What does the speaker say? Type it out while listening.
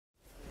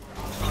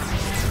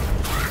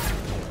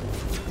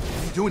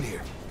you doing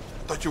here?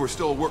 I thought you were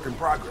still a work in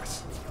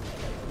progress.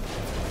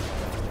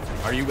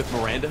 Are you with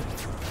Miranda?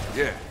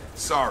 Yeah,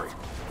 sorry.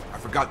 I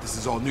forgot this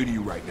is all new to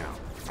you right now.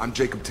 I'm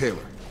Jacob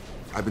Taylor.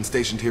 I've been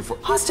stationed here for—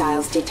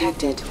 Hostiles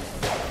detected.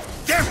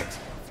 Damn it!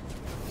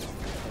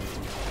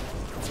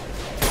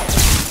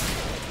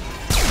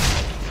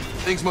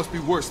 Things must be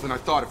worse than I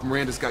thought if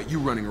Miranda's got you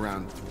running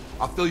around.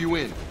 I'll fill you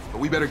in, but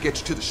we better get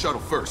you to the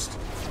shuttle first.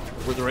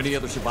 Were there any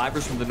other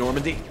survivors from the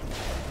Normandy?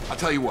 I'll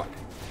tell you what.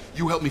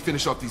 You help me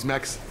finish off these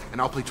mechs,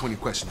 and I'll play 20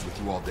 questions with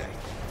you all day.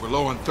 We're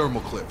low on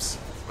thermal clips,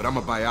 but I'm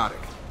a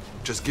biotic.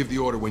 Just give the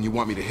order when you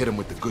want me to hit them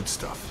with the good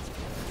stuff.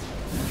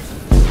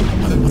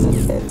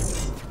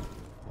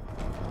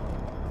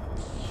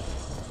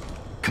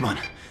 Come on,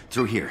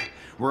 through here.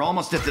 We're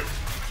almost at the...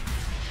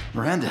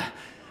 Miranda,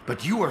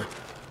 but you were...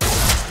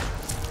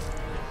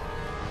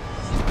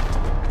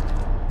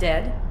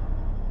 Dead?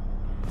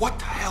 What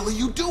the hell are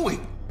you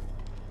doing?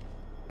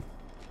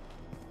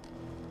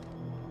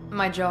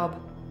 My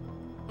job.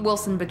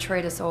 Wilson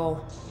betrayed us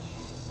all.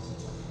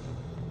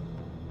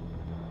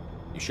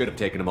 You should have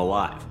taken him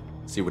alive.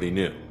 See what he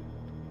knew.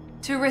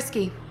 Too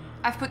risky.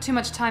 I've put too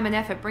much time and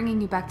effort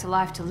bringing you back to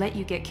life to let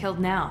you get killed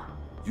now.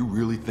 You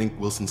really think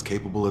Wilson's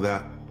capable of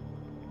that?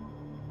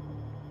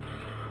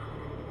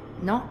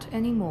 Not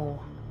anymore.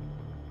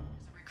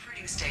 There's a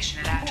recruiting station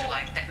at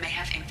Afterlife that may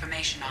have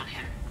information on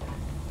him.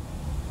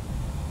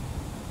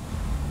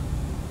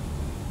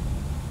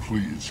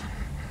 Please.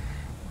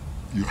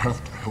 You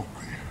have to help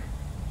me.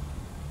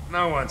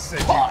 No one said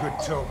you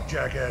could talk,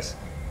 jackass.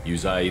 You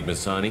Zaid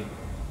Masani?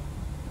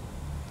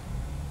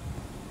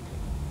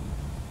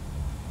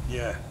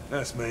 Yeah,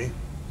 that's me.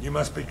 You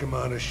must be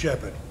Commander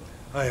Shepard.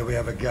 Hey, we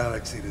have a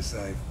galaxy to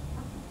save.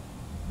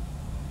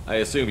 I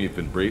assume you've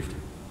been briefed?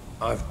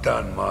 I've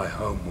done my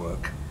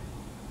homework.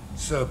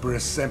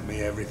 Cerberus sent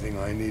me everything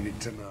I needed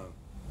to know.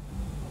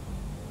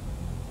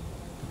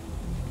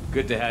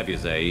 Good to have you,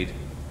 Zaid.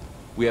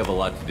 We have a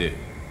lot to do.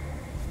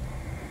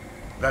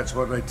 That's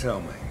what they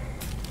tell me.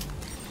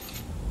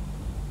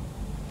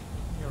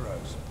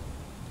 Heroes.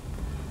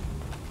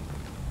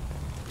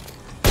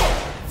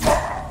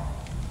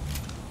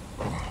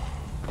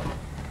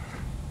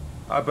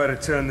 I better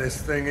turn this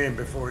thing in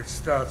before it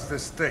starts to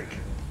stink.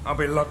 I'll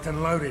be locked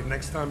and loaded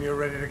next time you're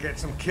ready to get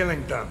some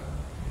killing done.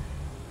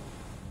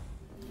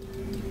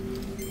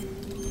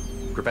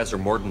 Professor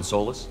Morton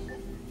Solus?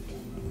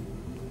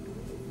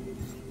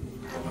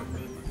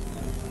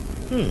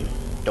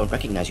 Don't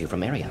recognize you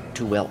from area.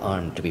 Too well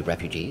armed to be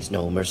refugees,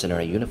 no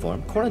mercenary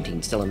uniform,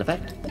 quarantine still in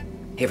effect.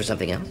 Here for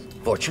something else?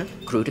 Fortune?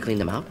 Crew to clean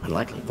them out?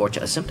 Unlikely.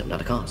 Fortune a symptom,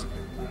 not a cause.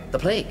 The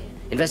plague?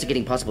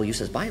 Investigating possible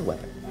use as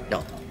bioweapon?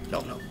 No.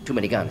 Too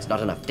many guns,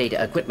 not enough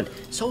data, equipment.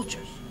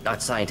 Soldiers,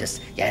 not scientists.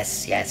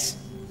 Yes.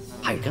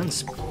 Hired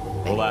guns.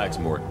 Relax,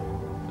 Morton.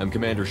 I'm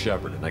Commander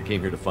Shepard, and I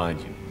came here to find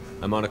you.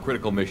 I'm on a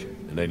critical mission,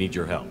 and I need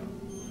your help.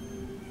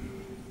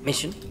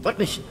 Mission? What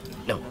mission?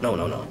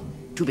 No.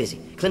 Too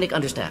busy. Clinic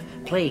understaffed.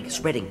 Plague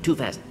spreading too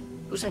fast.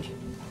 Who sent you?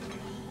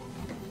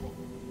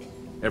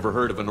 Ever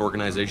heard of an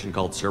organization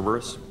called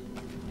Cerberus?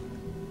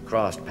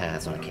 Crossed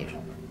paths on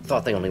occasion.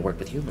 Thought they only worked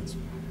with humans.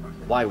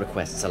 Why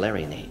request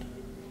Salarian aid?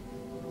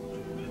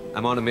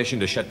 I'm on a mission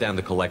to shut down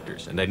the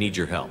Collectors, and I need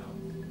your help.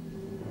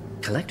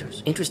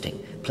 Collectors? Interesting.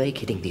 Plague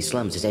hitting these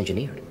slums is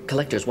engineered.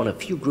 Collectors one of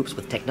few groups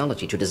with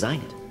technology to design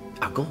it.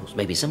 Our goals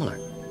may be similar.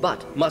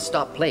 But must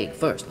stop plague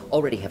first.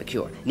 Already have a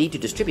cure. Need to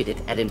distribute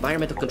it at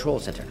Environmental Control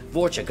Center.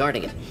 Vorcha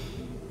guarding it.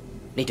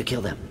 Need to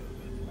kill them.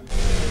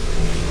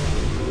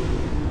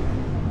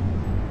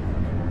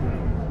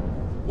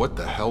 What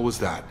the hell was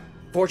that?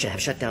 Vorcha have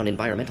shut down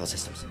environmental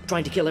systems.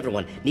 Trying to kill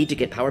everyone. Need to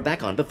get power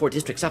back on before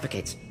district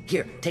suffocates.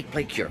 Here, take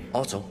plague cure.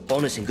 Also,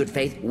 bonus in good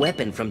faith,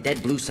 weapon from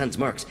dead Blue Sun's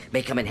mercs.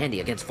 May come in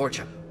handy against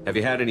Vorcha. Have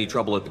you had any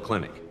trouble at the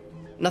clinic?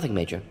 Nothing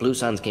major. Blue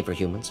Suns came for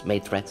humans,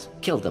 made threats,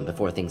 killed them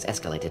before things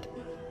escalated.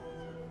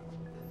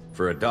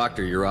 For a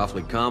doctor, you're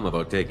awfully calm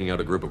about taking out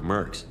a group of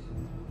mercs.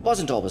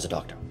 Wasn't always a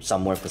doctor.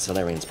 Some work with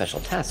Salarian Special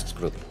Tasks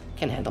Group.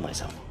 Can handle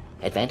myself.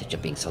 Advantage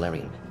of being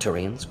Salarian.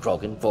 Turians,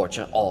 Krogan,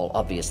 Vorcha, all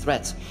obvious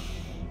threats.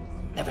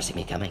 Never see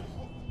me coming.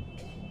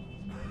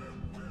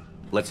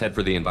 Let's head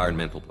for the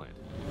environmental plant.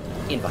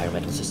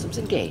 Environmental systems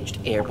engaged.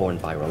 Airborne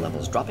viral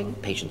levels dropping,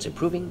 patients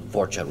improving,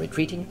 Vorcha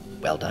retreating.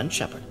 Well done,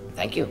 Shepard.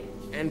 Thank you.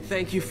 And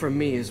thank you from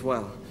me as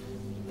well.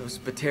 Those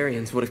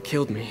Batarians would have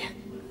killed me.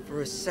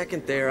 For a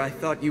second there, I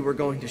thought you were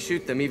going to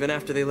shoot them even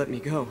after they let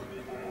me go.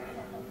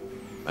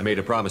 I made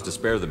a promise to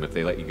spare them if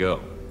they let you go.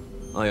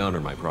 I honor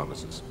my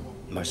promises.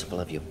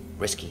 Merciful of you.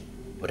 Risky.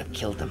 Would have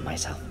killed them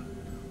myself.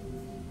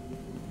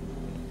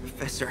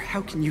 Professor, how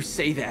can you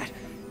say that?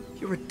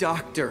 You're a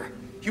doctor.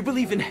 You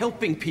believe in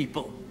helping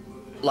people.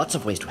 Lots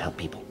of ways to help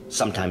people.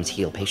 Sometimes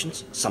heal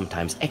patients,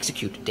 sometimes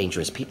execute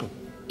dangerous people.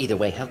 Either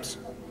way helps.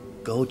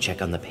 Go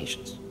check on the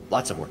patients.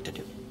 Lots of work to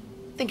do.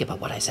 Think about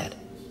what I said.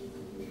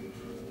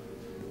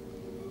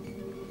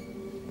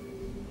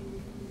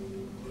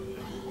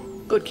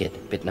 Good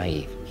kid, bit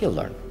naive. He'll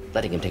learn.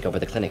 Letting him take over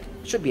the clinic.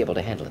 Should be able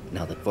to handle it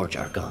now that Vorcha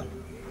are gone.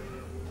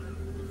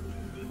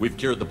 We've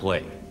cured the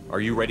plague.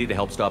 Are you ready to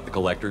help stop the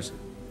Collectors?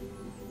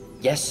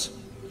 Yes.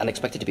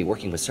 Unexpected to be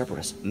working with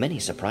Cerberus. Many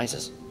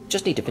surprises.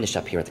 Just need to finish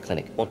up here at the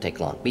clinic. Won't take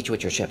long. Meet you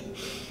at your ship.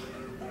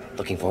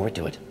 Looking forward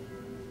to it.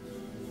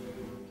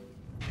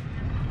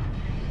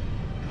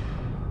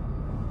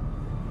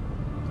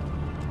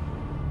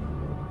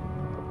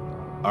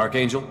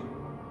 Archangel?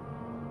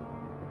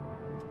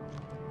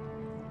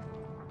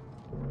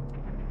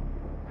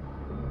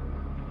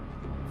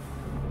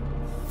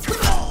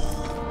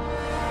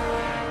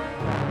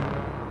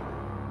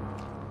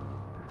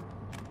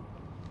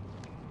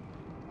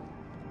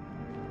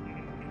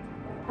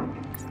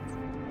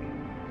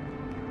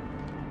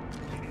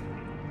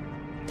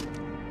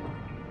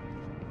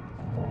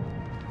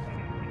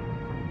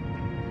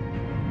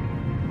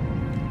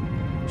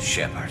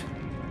 Shepard.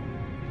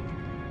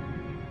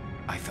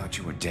 I thought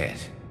you were dead.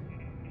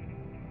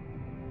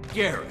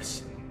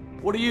 Garrus,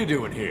 what are you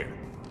doing here?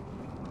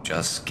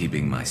 Just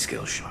keeping my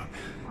skills sharp.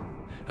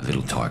 A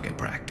little target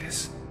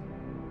practice.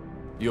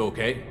 You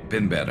okay?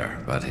 Been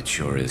better, but it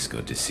sure is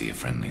good to see a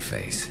friendly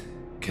face.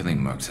 Killing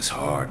mercs is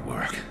hard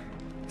work,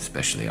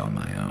 especially on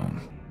my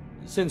own.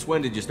 Since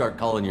when did you start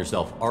calling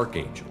yourself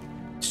Archangel?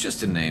 It's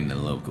just a name the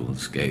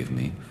locals gave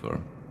me for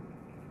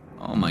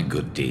all my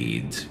good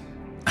deeds.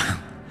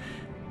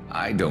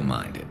 I don't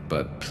mind it,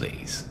 but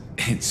please,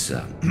 it's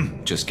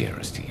just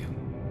Garrus to you.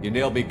 You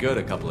nailed me good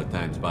a couple of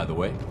times, by the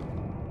way.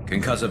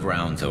 Concussive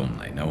rounds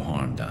only, no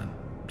harm done.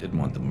 Didn't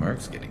want the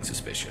mercs getting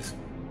suspicious.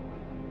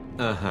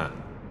 Uh-huh.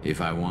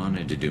 If I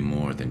wanted to do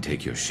more than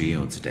take your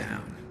shields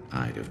down,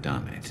 I'd have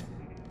done it.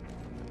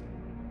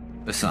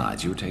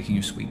 Besides, you were taking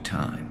your sweet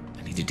time.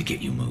 I needed to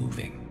get you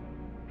moving.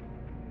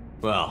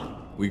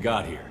 Well, we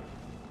got here,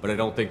 but I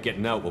don't think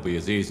getting out will be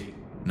as easy.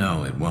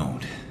 No, it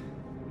won't.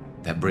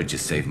 That bridge has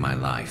saved my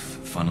life,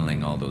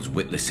 funneling all those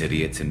witless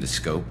idiots into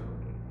scope.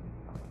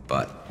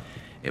 But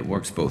it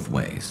works both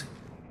ways.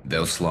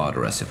 They'll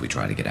slaughter us if we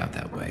try to get out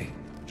that way.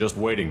 Just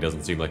waiting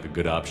doesn't seem like a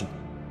good option.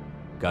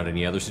 Got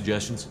any other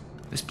suggestions?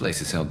 This place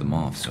has held them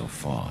off so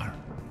far.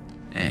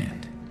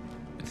 And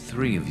with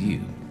 3 of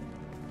you,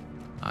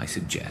 I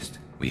suggest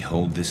we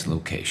hold this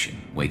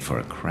location, wait for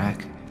a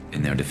crack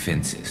in their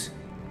defenses,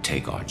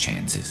 take our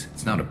chances.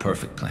 It's not a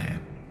perfect plan,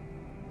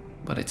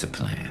 but it's a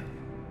plan.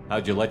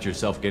 How'd you let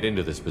yourself get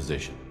into this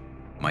position?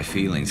 My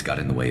feelings got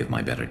in the way of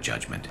my better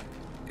judgment.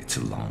 It's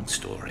a long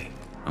story.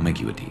 I'll make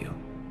you a deal.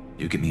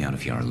 You get me out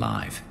of here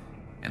alive,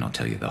 and I'll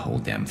tell you the whole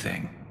damn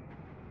thing.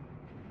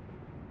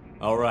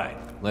 All right,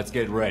 let's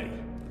get ready.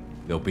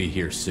 They'll be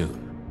here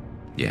soon.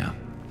 Yeah,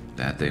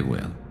 that they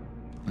will.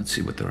 Let's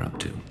see what they're up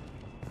to.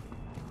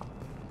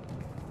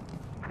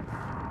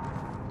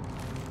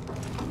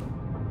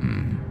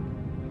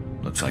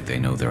 Looks like they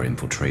know their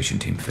infiltration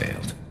team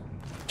failed.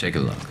 Take a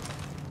look.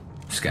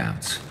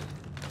 Scouts.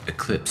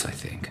 Eclipse, I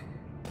think.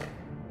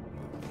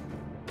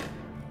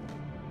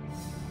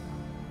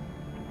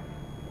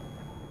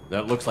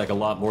 That looks like a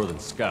lot more than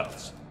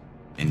scouts.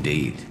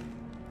 Indeed.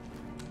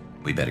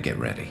 We better get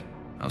ready.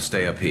 I'll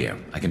stay up here.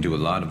 I can do a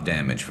lot of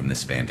damage from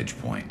this vantage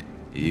point.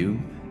 You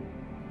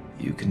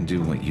can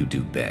do what you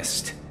do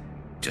best.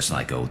 Just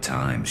like old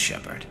times,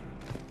 Shepard.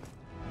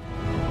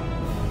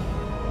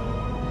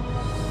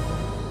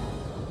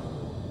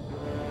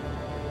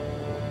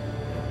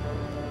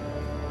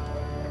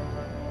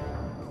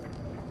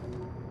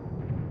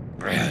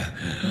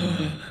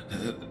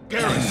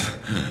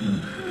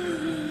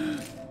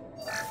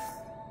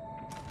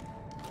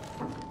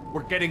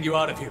 We're getting you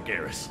out of here,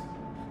 Garrus.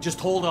 Just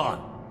hold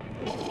on.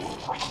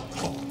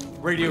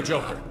 Radio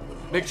Joker,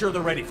 make sure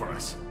they're ready for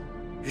us.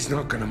 He's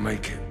not gonna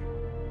make it.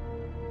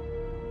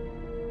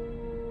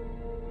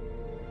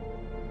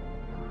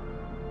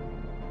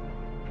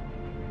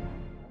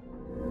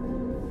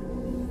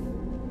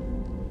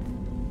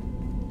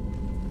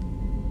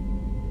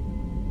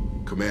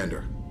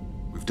 Commander,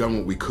 we've done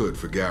what we could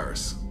for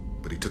Garrus,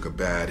 but he took a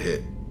bad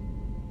hit.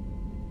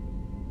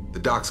 The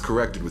doc's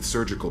corrected with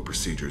surgical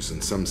procedures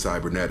and some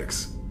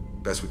cybernetics.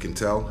 Best we can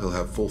tell, he'll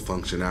have full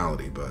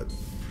functionality, but...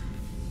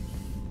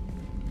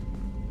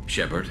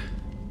 Shepard?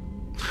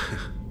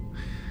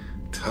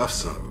 Tough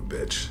son of a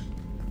bitch.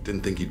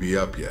 Didn't think he'd be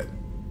up yet.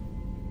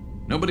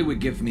 Nobody would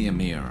give me a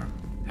mirror.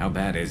 How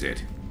bad is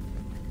it?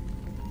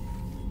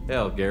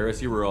 Hell,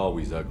 Garrus, you were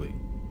always ugly.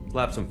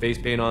 Slap some face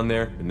paint on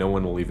there, and no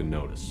one will even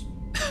notice.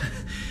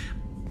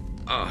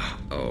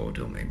 Oh,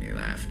 don't make me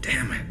laugh.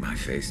 Damn it, my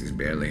face is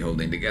barely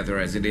holding together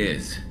as it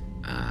is.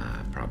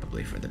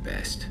 Probably for the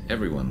best.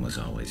 Everyone was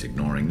always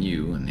ignoring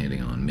you and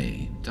hitting on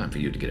me. Time for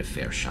you to get a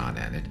fair shot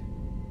at it.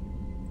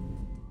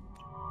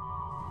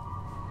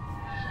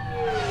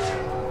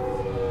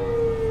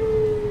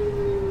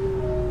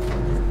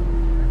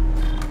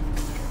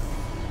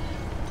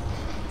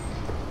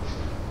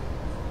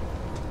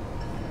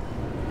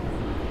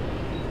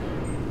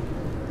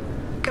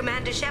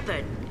 Commander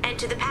Shepard,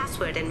 enter the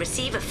password and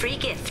receive a free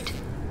gift.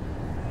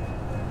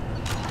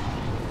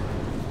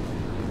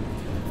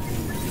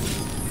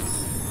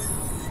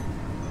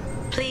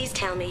 Please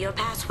tell me your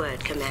password,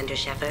 Commander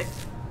Shepard.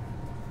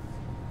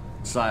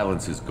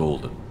 Silence is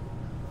golden.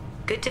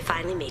 Good to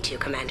finally meet you,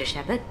 Commander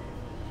Shepard.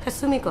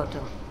 Kasumi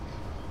Goto.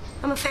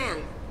 I'm a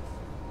fan.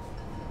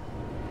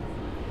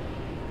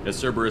 Has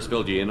Cerberus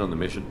filled you in on the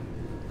mission?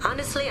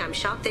 Honestly, I'm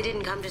shocked they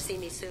didn't come to see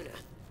me sooner.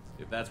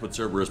 If that's what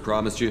Cerberus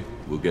promised you,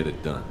 we'll get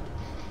it done.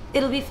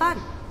 It'll be fun.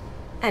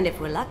 And if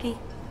we're lucky,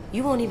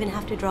 you won't even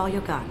have to draw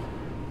your gun.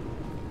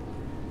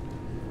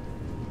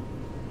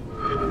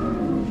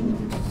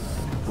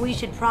 We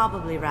should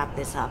probably wrap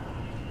this up.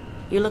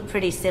 You look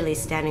pretty silly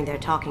standing there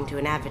talking to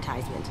an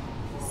advertisement.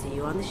 See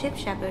you on the ship,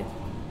 Shepard.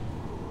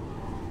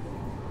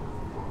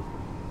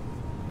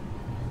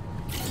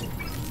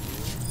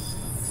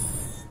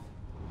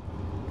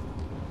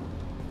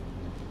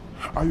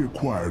 I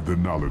acquired the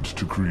knowledge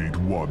to create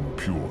one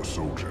pure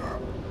soldier.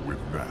 With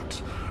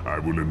that, I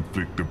will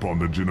inflict upon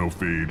the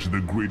genophage the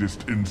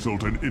greatest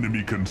insult an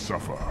enemy can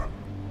suffer.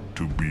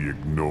 To be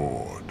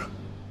ignored.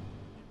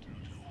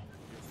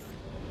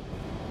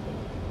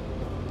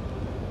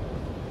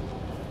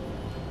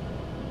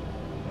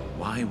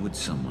 Why would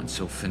someone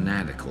so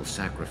fanatical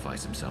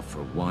sacrifice himself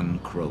for one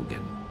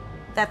Krogan?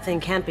 That thing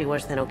can't be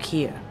worse than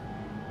Okeer.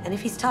 And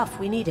if he's tough,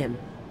 we need him.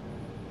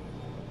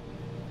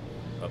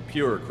 A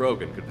pure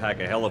Krogan could pack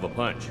a hell of a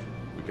punch.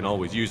 We can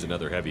always use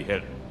another heavy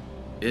hitter.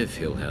 If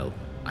he'll help.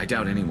 I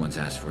doubt anyone's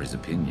asked for his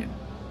opinion.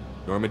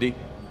 Normandy,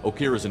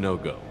 Okeer is a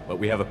no-go, but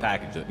we have a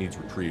package that needs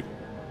retrieval.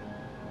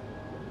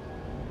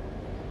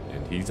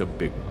 And he's a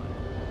big one.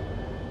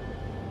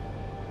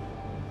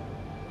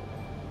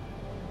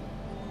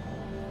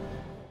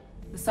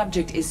 The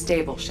subject is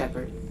stable,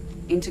 Shepard.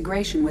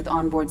 Integration with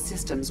onboard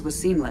systems was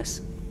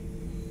seamless.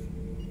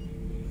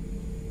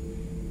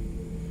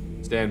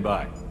 Stand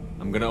by.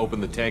 I'm gonna open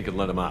the tank and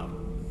let him out.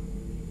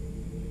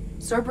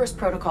 Cerberus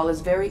protocol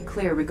is very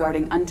clear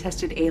regarding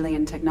untested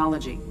alien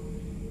technology.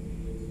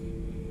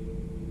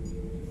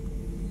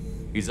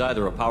 He's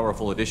either a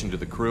powerful addition to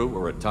the crew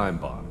or a time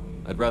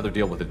bomb. I'd rather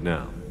deal with it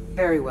now.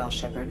 Very well,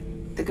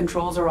 Shepard. The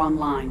controls are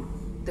online.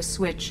 The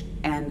switch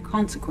and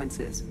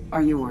consequences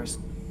are yours.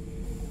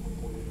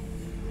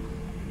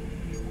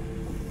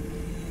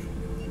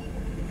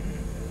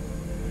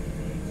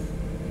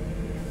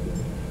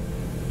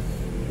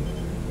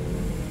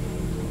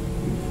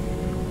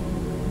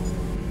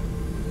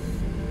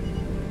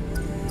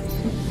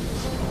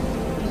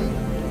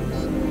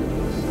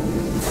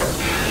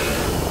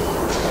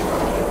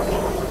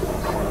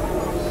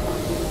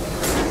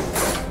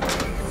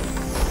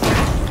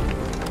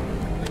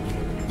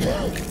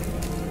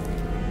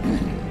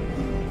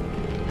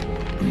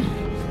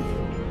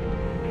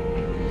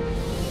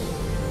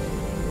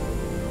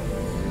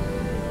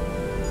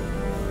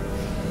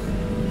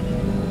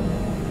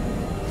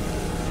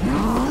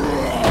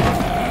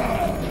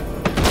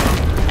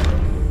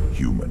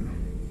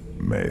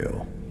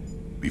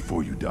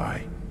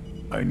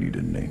 I need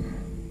a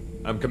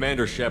name. I'm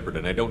Commander Shepard,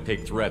 and I don't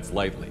take threats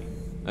lightly.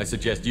 I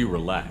suggest you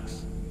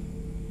relax.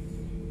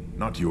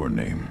 Not your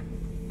name.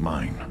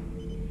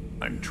 Mine.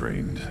 I'm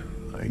trained.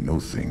 I know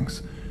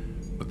things.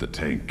 But the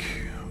tank,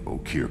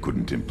 Okeer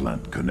couldn't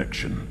implant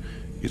connection.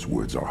 His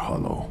words are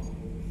hollow.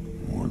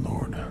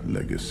 Warlord,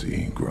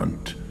 Legacy,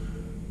 Grunt.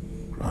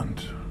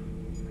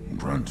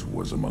 Grunt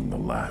was among the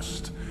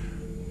last.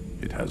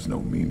 It has no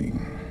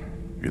meaning.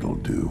 It'll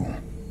do.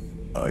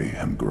 I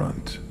am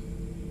Grunt.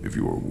 If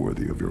you are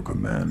worthy of your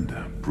command,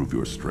 prove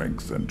your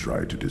strength and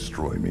try to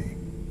destroy me.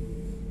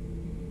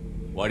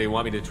 Why do you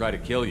want me to try to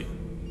kill you?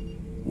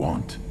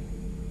 Want?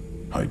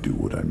 I do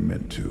what I'm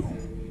meant to.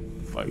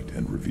 Fight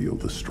and reveal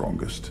the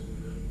strongest.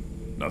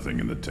 Nothing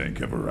in the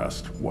tank ever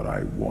asked what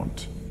I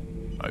want.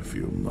 I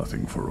feel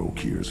nothing for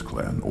Okeer's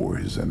clan or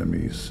his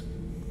enemies.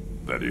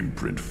 That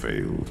imprint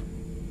failed.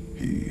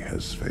 He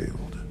has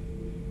failed.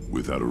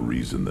 Without a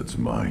reason that's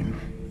mine,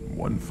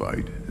 one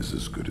fight is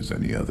as good as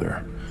any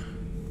other.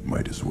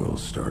 Might as well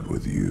start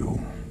with you.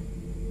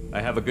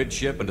 I have a good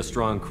ship and a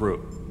strong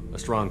crew. A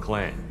strong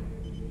clan.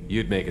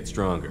 You'd make it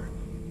stronger.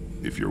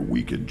 If you're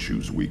weak and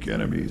choose weak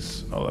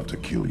enemies, I'll have to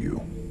kill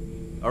you.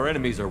 Our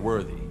enemies are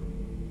worthy.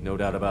 No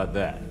doubt about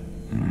that.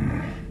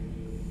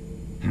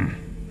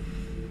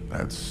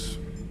 That's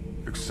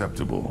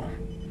acceptable.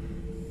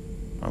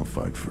 I'll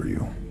fight for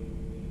you.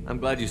 I'm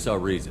glad you saw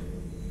reason.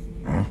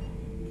 Huh?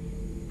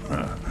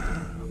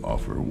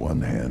 Offer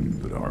one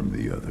hand, but arm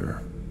the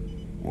other.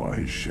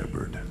 Wise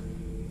Shepard.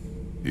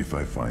 If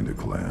I find a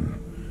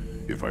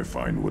clan, if I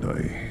find what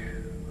I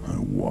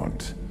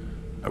want,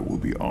 I will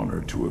be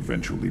honored to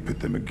eventually pit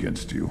them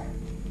against you.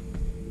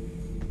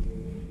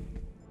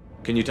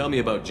 Can you tell me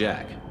about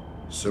Jack?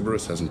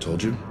 Cerberus hasn't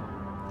told you?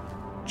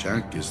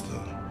 Jack is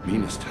the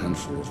meanest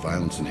handful of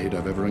violence and hate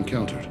I've ever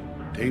encountered.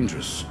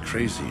 Dangerous,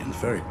 crazy, and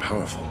very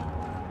powerful.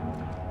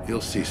 You'll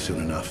see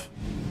soon enough.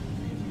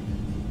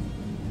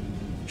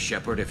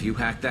 Shepard, if you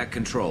hack that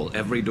control,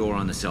 every door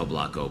on the cell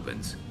block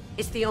opens.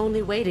 It's the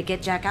only way to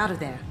get Jack out of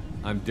there.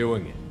 I'm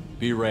doing it.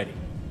 Be ready.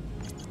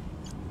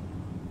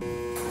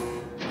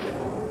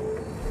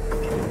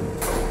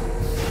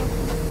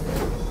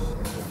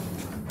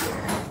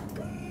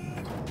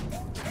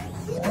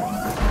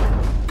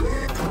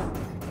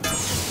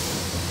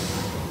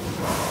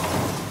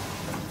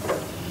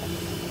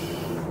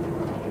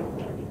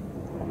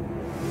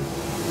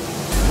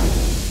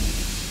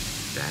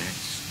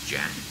 That's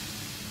Jack.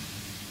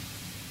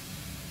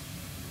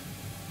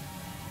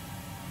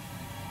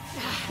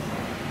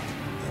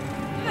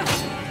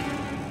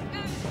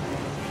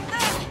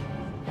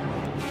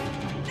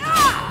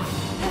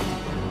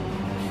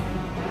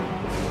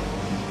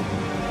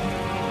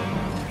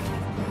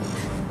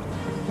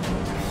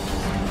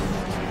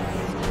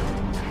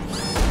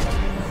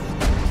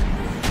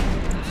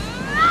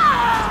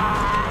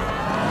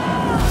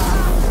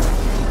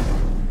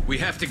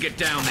 have to get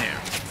down there.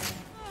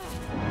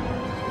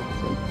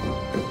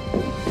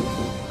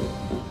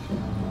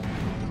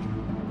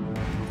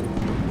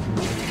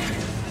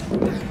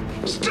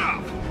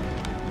 Stop!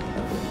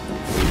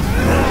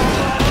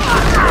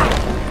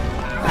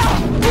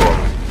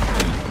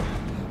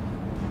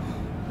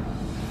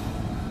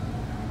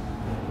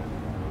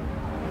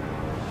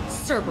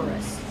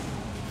 Cerberus.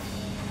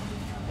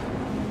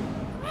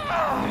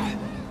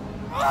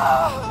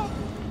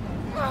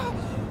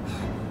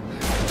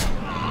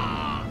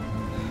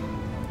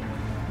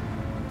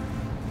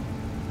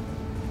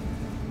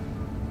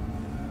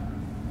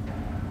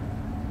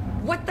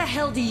 What the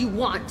hell do you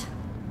want?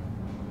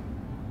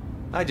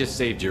 I just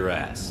saved your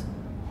ass.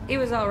 He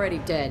was already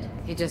dead.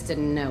 He just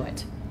didn't know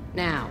it.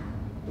 Now,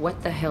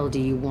 what the hell do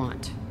you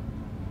want?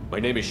 My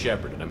name is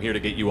Shepard, and I'm here to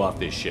get you off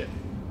this ship.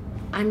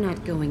 I'm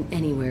not going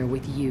anywhere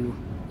with you.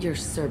 You're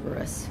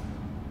Cerberus.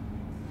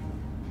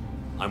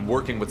 I'm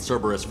working with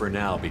Cerberus for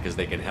now because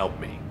they can help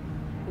me.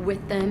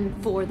 With them,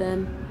 for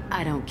them,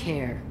 I don't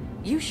care.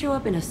 You show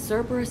up in a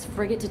Cerberus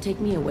frigate to take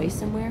me away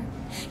somewhere?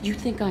 You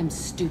think I'm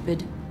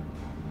stupid?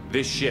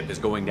 This ship is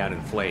going down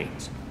in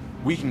flames.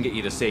 We can get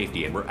you to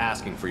safety, and we're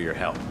asking for your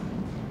help.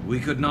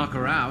 We could knock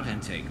her out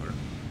and take her.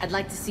 I'd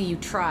like to see you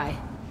try.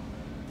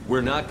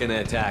 We're not gonna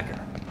attack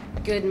her.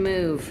 Good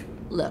move.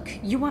 Look,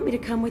 you want me to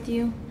come with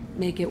you?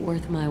 Make it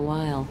worth my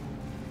while.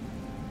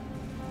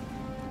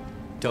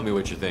 Tell me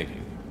what you're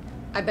thinking.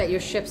 I bet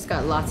your ship's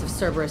got lots of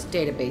Cerberus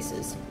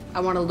databases. I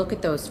want to look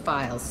at those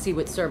files, see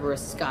what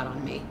Cerberus has got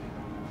on me.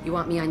 You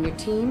want me on your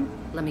team?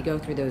 Let me go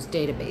through those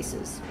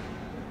databases.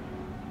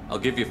 I'll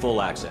give you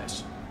full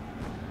access.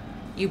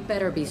 You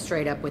better be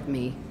straight up with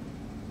me.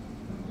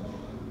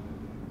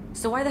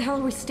 So why the hell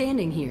are we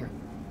standing here?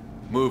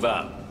 Move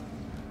out.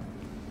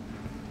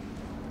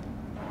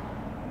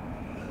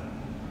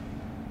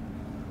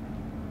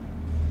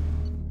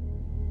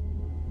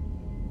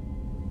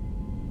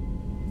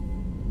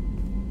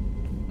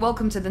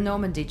 Welcome to the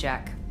Normandy,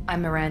 Jack.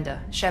 I'm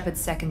Miranda,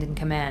 Shepard's second in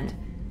command.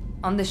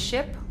 On this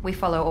ship, we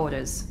follow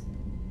orders.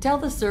 Tell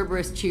the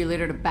Cerberus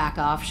cheerleader to back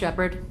off,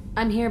 Shepard.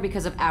 I'm here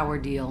because of our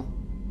deal.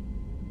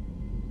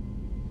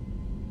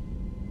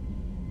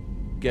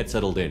 Get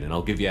settled in, and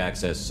I'll give you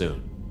access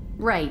soon.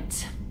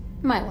 Right.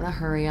 Might want to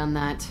hurry on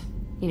that.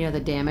 You know the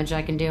damage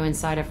I can do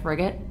inside a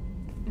frigate?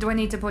 Do I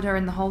need to put her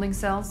in the holding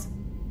cells?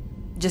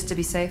 Just to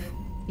be safe?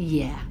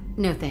 Yeah.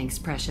 No thanks,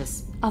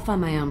 precious. I'll find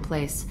my own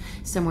place,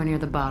 somewhere near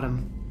the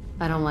bottom.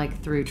 I don't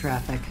like through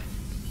traffic.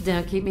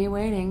 Don't keep me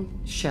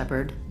waiting,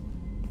 Shepard.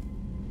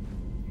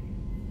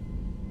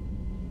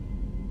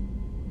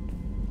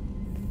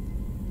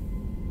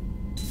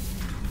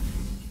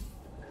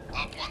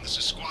 Op 1, this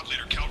is Squad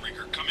Leader Cal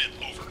Rieger. Come in,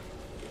 over.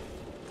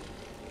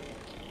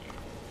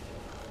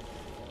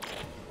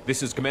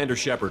 This is Commander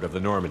Shepard of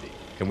the Normandy.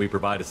 Can we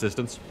provide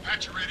assistance?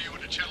 Patch your radio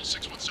into channel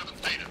 617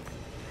 Theta.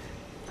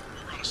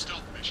 We're on a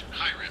stealth mission,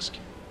 high risk.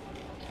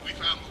 We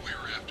found what we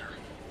were after.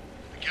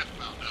 The Geth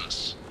found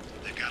us.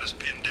 They've got us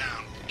pinned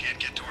down. Can't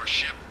get to our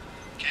ship.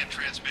 Can't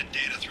transmit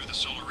data through the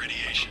solar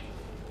radiation.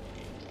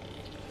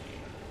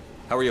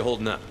 How are you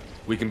holding up?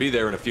 We can be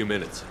there in a few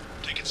minutes.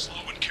 Take it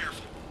slow and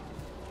careful.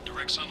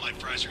 Direct sunlight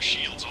fries our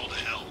shields all to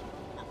hell.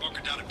 We're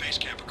bunkered down at base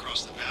camp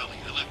across the valley.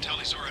 I left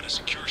Talizora at a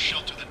secure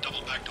shelter that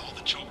doubled back to hold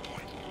the choke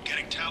point.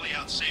 Getting Tally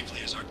out safely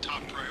is our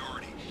top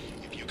priority.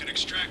 If you can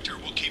extract her,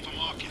 we'll keep them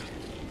off you.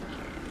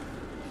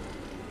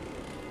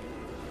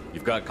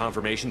 You've got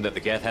confirmation that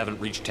the Geth haven't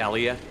reached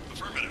Tally yet?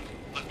 Affirmative.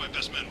 Left my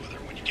best men with her.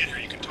 When you get here,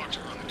 you can talk to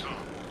her on the comm.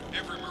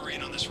 Every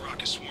Marine on this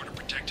rock is sworn to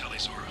protect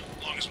Talizora.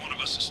 As long as one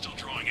of us is still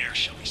drawing air,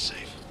 she'll be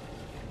safe.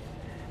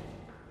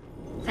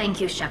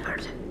 Thank you,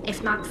 Shepard.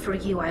 If not for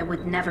you, I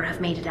would never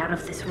have made it out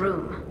of this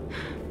room.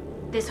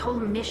 This whole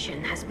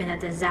mission has been a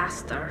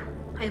disaster.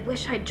 I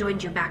wish I'd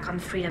joined you back on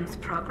Freedom's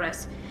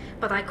Progress,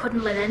 but I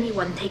couldn't let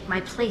anyone take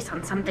my place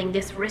on something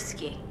this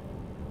risky.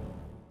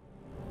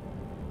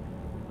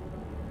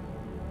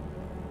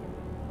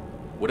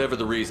 Whatever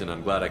the reason,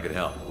 I'm glad I could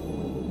help.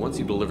 Once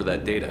you deliver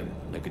that data,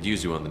 I could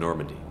use you on the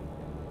Normandy.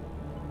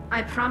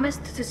 I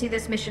promised to see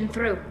this mission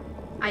through.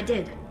 I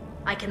did.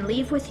 I can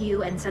leave with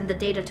you and send the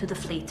data to the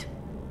fleet.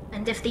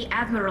 And if the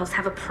admirals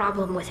have a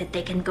problem with it,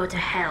 they can go to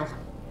hell.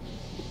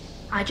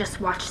 I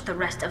just watched the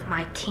rest of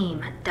my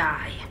team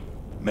die.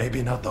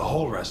 Maybe not the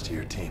whole rest of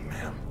your team,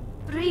 ma'am.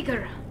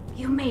 Rieger,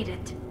 you made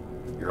it.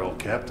 Your old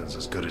captain's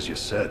as good as you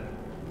said.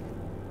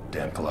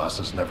 Damn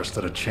Colossus never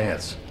stood a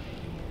chance.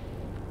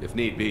 If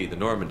need be, the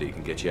Normandy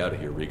can get you out of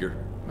here, Rieger.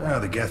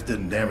 The Geth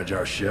didn't damage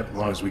our ship. As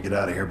long as we get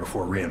out of here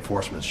before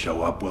reinforcements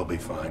show up, we'll be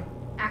fine.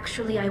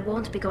 Actually, I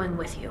won't be going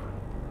with you.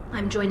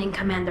 I'm joining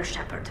Commander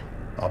Shepard.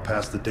 I'll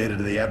pass the data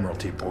to the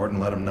Admiralty port and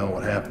let them know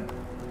what happened.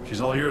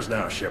 She's all yours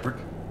now, Shepard.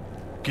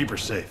 Keep her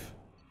safe.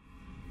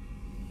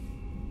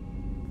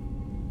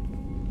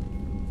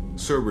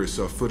 Cerberus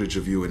saw footage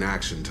of you in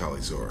action,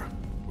 Talizora.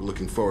 We're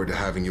looking forward to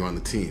having you on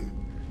the team.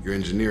 Your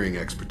engineering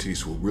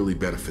expertise will really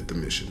benefit the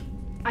mission.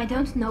 I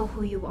don't know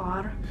who you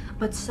are,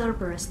 but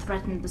Cerberus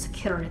threatened the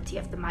security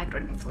of the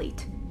migrant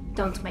fleet.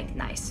 Don't make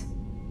nice.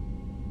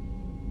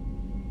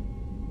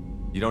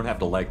 You don't have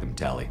to like them,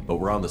 Tally, but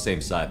we're on the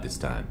same side this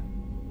time.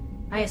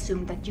 I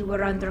assumed that you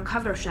were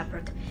undercover,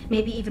 Shepard.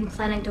 Maybe even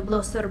planning to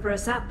blow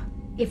Cerberus up.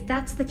 If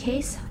that's the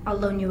case, I'll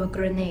loan you a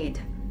grenade.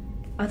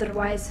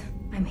 Otherwise,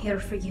 I'm here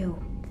for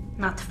you,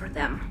 not for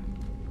them.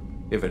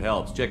 If it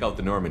helps, check out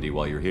the Normandy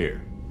while you're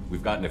here.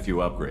 We've gotten a few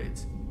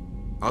upgrades.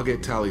 I'll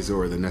get Tally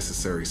Zora the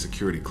necessary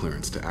security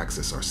clearance to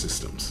access our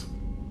systems.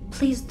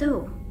 Please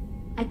do.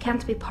 I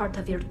can't be part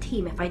of your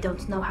team if I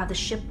don't know how the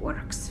ship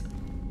works.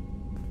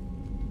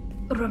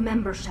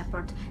 Remember,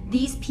 Shepard,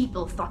 these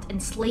people thought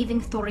enslaving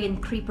Thorian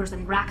creepers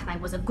and Rachni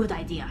was a good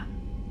idea.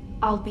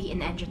 I'll be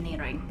in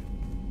engineering.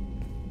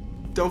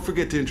 Don't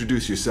forget to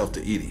introduce yourself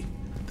to Edie,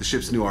 the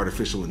ship's new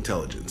artificial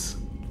intelligence.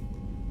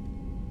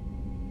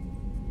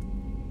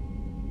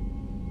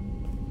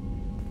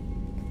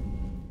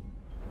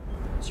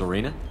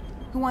 Serena?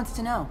 Who wants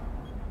to know?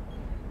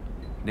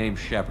 Name's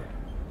Shepard.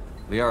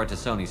 Liara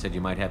Tassoni said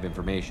you might have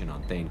information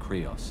on Thane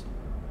Krios.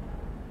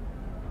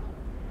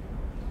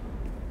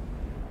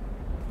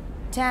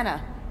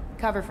 Tana,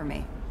 cover for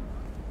me.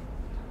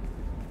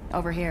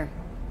 Over here.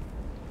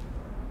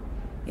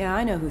 Yeah,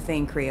 I know who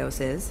Thane Krios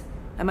is.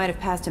 I might have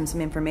passed him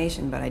some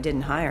information, but I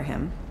didn't hire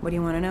him. What do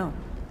you want to know?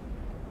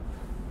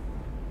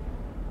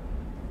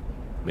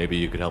 Maybe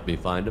you could help me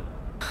find him?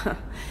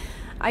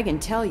 I can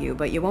tell you,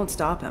 but you won't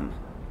stop him.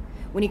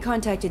 When he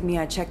contacted me,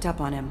 I checked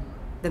up on him.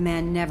 The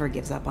man never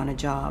gives up on a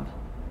job.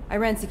 I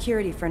ran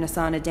security for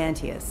Nasana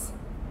Dantius.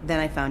 Then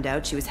I found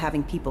out she was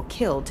having people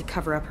killed to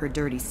cover up her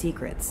dirty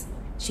secrets.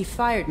 She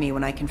fired me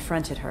when I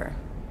confronted her.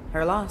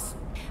 Her loss.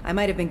 I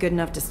might have been good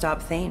enough to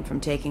stop Thane from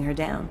taking her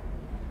down.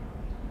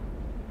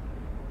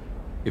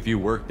 If you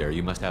work there,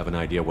 you must have an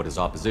idea what his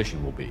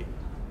opposition will be.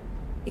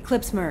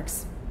 Eclipse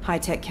mercs.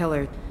 High-tech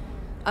killer.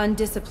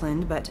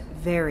 Undisciplined, but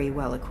very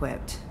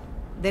well-equipped.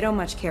 They don't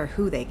much care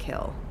who they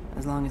kill,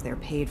 as long as they're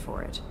paid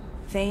for it.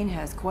 Thane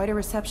has quite a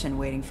reception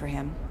waiting for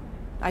him.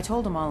 I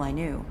told him all I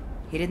knew.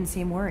 He didn't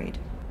seem worried.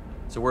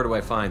 So where do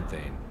I find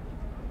Thane?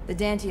 The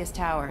Dantius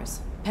Towers.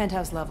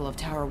 Penthouse level of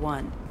Tower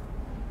 1.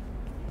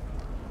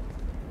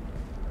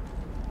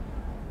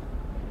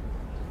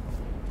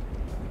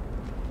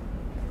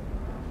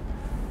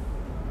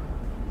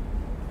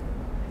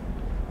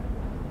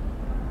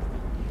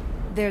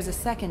 There's a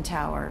second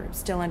tower,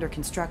 still under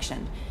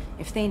construction.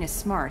 If Thane is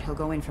smart, he'll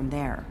go in from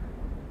there.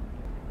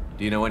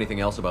 Do you know anything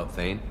else about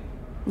Thane?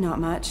 Not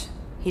much.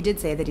 He did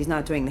say that he's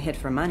not doing the hit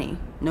for money.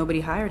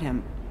 Nobody hired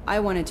him. I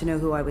wanted to know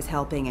who I was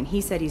helping, and he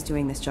said he's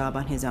doing this job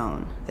on his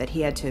own. That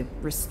he had to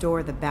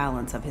restore the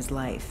balance of his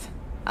life.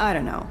 I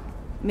don't know.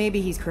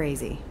 Maybe he's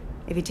crazy.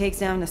 If he takes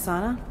down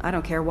Nasana, I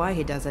don't care why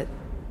he does it.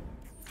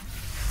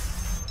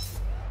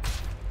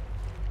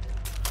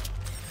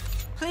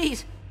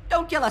 Please,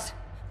 don't kill us.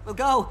 We'll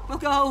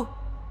go.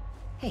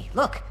 Hey,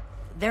 look.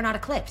 They're not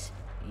Eclipse.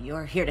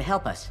 You're here to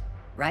help us,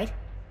 right?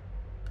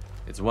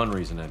 It's one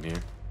reason I'm here.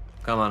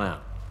 Come on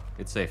out.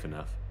 It's safe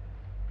enough.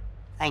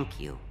 Thank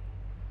you.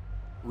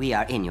 We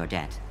are in your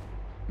debt.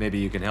 Maybe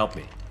you can help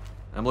me.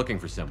 I'm looking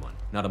for someone,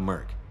 not a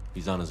merc.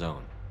 He's on his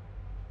own.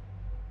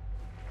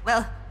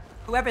 Well,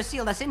 whoever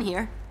sealed us in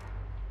here.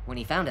 When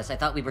he found us, I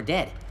thought we were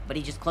dead, but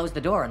he just closed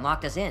the door and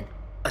locked us in.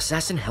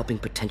 Assassin helping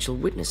potential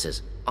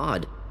witnesses.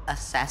 Odd.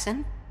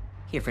 Assassin?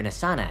 Here for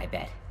Nasana, I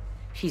bet.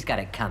 She's got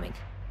it coming.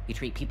 You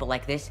treat people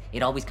like this,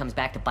 it always comes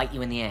back to bite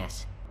you in the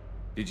ass.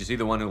 Did you see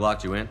the one who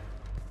locked you in?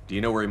 Do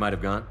you know where he might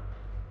have gone?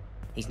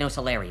 He's no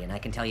Solarian, I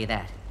can tell you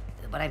that.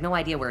 But I have no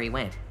idea where he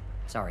went.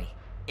 Sorry.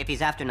 If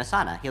he's after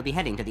Nasana, he'll be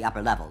heading to the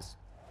upper levels.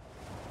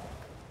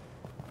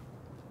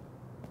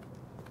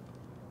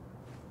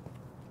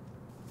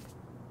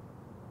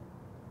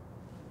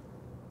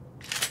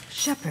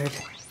 Shepard.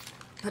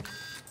 But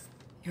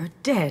you're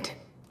dead.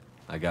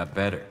 I got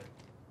better.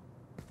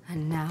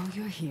 And now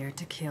you're here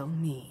to kill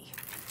me.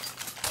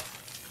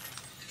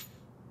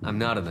 I'm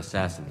not an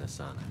assassin,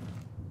 Nasana,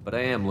 but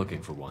I am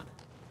looking for one.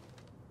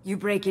 You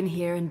break in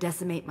here and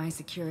decimate my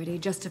security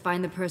just to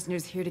find the person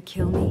who's here to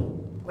kill me?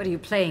 What are you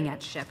playing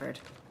at, Shepard?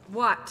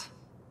 What?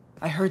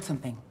 I heard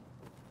something.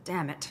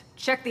 Damn it.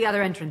 Check the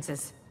other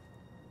entrances.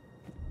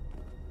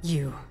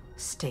 You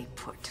stay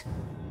put.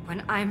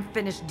 When I'm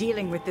finished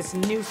dealing with this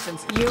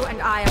nuisance, you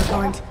and I are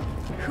going to...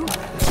 Who?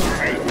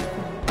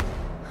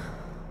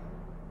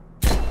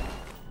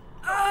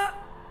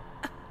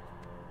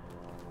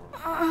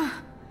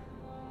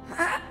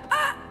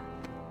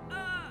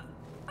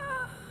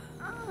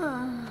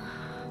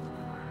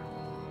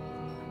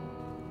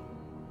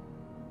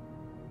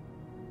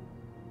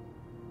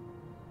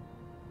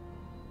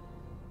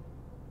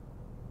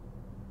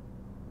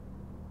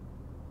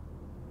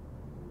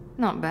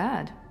 Not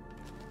bad.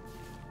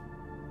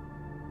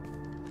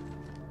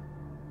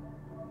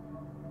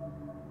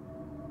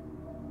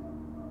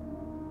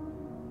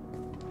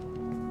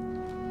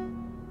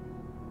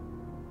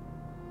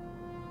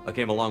 I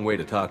came a long way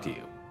to talk to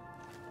you.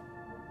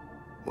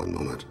 One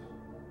moment.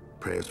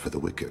 Prayers for the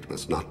wicked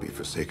must not be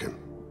forsaken.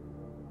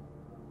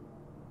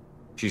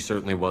 She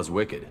certainly was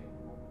wicked.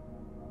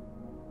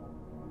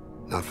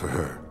 Not for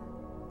her.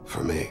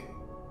 For me.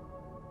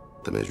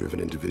 The measure of an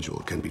individual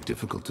can be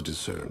difficult to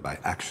discern by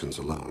actions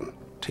alone.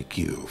 Take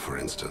you, for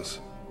instance.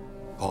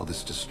 All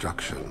this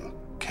destruction,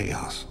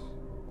 chaos.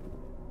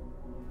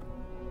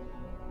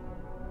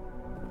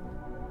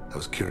 I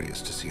was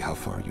curious to see how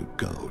far you'd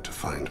go to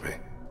find me.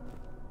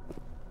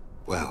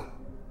 Well,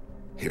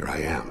 here I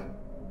am.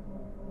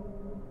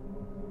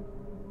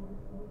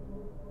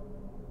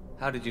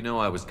 How did you know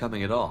I was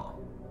coming at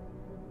all?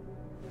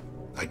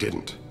 I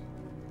didn't.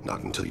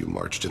 Not until you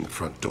marched in the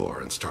front door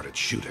and started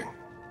shooting.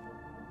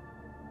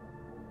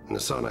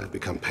 Nasana had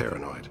become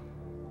paranoid.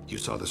 You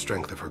saw the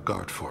strength of her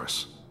guard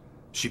force.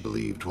 She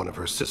believed one of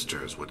her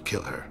sisters would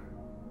kill her.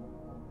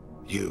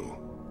 You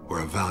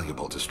were a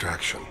valuable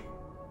distraction.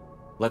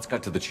 Let's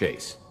cut to the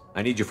chase.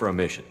 I need you for a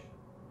mission.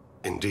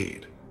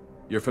 Indeed.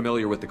 You're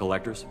familiar with the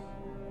Collectors?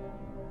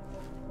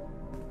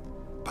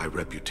 By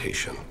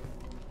reputation.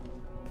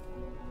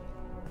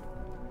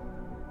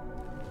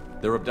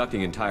 They're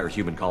abducting entire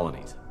human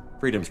colonies.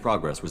 Freedom's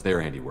Progress was their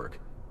handiwork.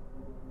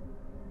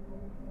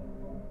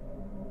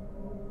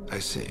 I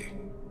see.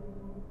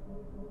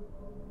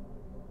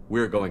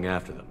 We're going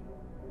after them.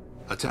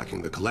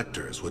 Attacking the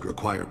Collectors would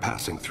require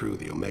passing through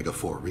the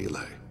Omega-4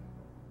 relay.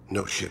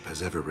 No ship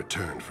has ever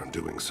returned from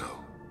doing so.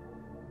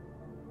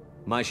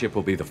 My ship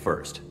will be the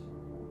first.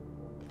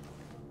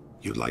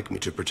 You'd like me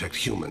to protect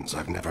humans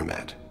I've never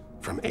met,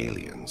 from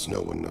aliens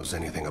no one knows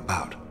anything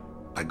about,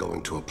 by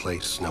going to a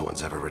place no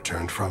one's ever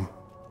returned from?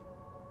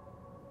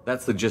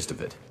 That's the gist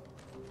of it.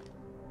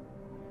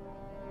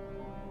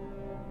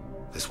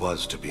 This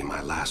was to be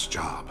my last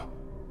job.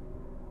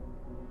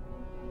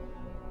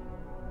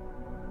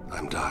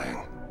 I'm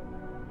dying.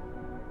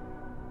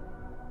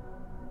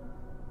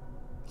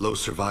 Low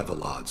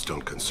survival odds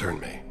don't concern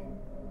me.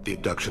 The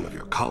abduction of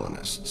your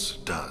colonists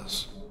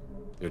does.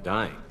 You're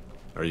dying.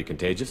 Are you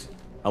contagious?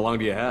 How long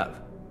do you have?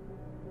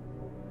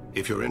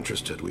 If you're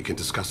interested, we can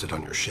discuss it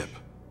on your ship.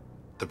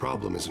 The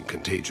problem isn't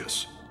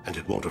contagious, and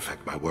it won't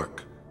affect my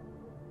work.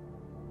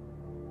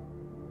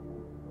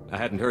 I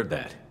hadn't heard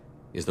that.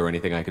 Is there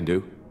anything I can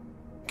do?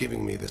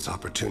 Giving me this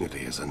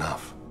opportunity is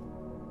enough.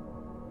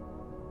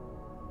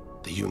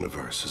 The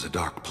universe is a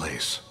dark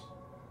place.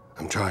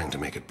 I'm trying to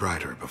make it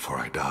brighter before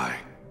I die.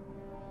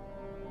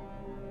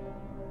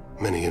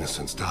 Many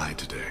innocents died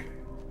today.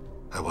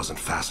 I wasn't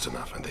fast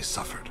enough and they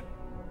suffered.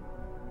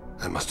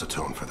 I must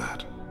atone for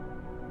that.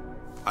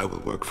 I will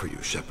work for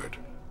you, Shepard.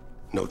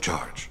 No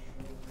charge.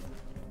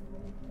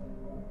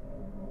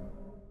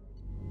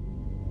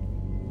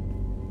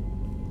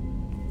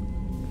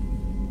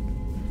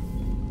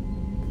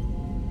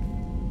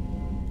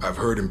 I've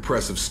heard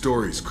impressive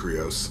stories,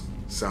 Krios.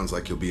 Sounds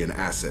like you'll be an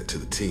asset to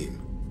the team.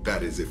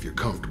 That is, if you're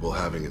comfortable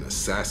having an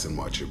assassin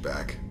watch your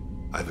back.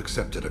 I've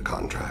accepted a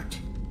contract.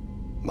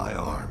 My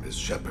arm is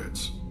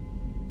Shepard's.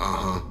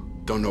 Uh-huh.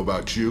 Don't know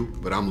about you,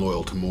 but I'm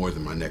loyal to more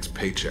than my next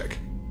paycheck.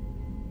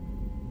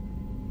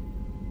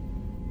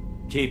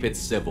 Keep it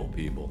civil,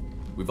 people.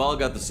 We've all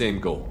got the same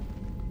goal.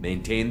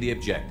 Maintain the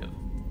objective.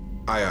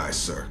 Aye, aye,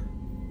 sir.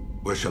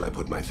 Where shall I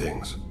put my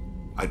things?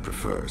 I'd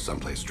prefer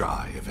someplace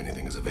dry if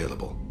anything is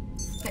available.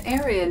 The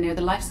area near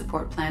the life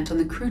support plant on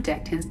the crew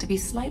deck tends to be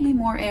slightly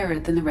more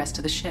arid than the rest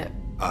of the ship.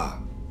 Ah,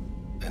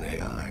 an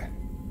AI.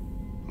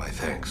 My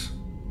thanks.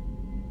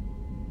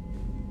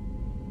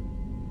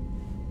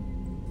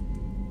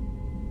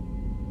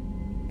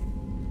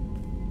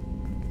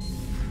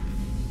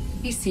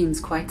 He seems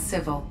quite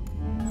civil.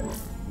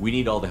 We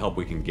need all the help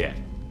we can get.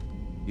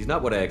 He's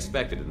not what I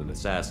expected in an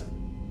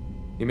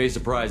assassin. He may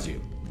surprise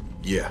you.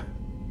 Yeah,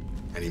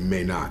 and he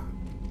may not.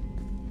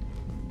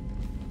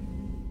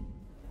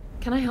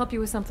 Can I help you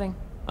with something?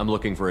 I'm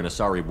looking for an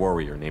Asari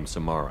warrior named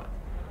Samara.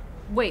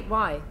 Wait,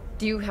 why?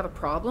 Do you have a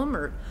problem,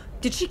 or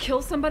did she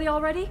kill somebody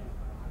already?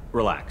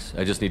 Relax,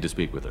 I just need to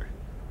speak with her.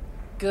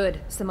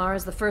 Good.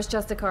 Samara's the first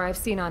Justicar I've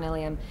seen on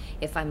Ilium.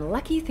 If I'm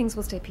lucky, things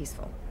will stay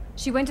peaceful.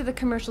 She went to the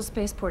commercial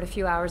spaceport a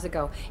few hours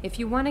ago. If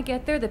you want to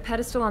get there, the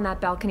pedestal on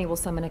that balcony will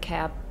summon a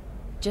cab.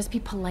 Just be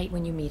polite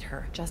when you meet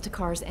her.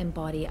 Justicars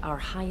embody our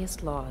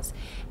highest laws,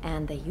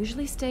 and they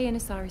usually stay in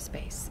Asari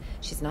space.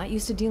 She's not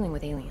used to dealing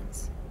with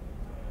aliens.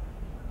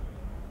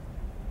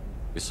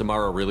 Is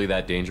Samara really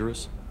that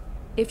dangerous?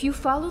 If you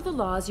follow the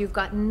laws, you've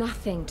got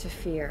nothing to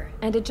fear,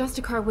 and a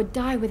Justicar would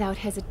die without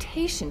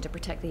hesitation to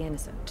protect the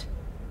innocent.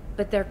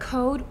 But their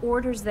code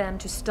orders them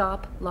to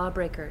stop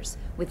lawbreakers,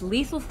 with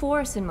lethal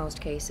force in most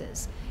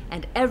cases,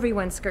 and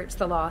everyone skirts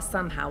the law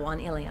somehow on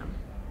Ilium.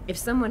 If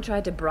someone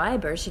tried to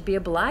bribe her, she'd be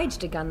obliged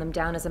to gun them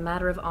down as a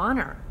matter of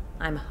honor.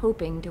 I'm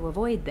hoping to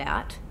avoid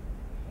that.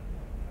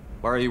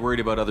 Why are you worried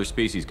about other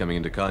species coming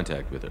into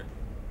contact with her?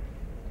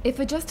 If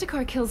a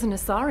Justicar kills an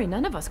Asari,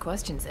 none of us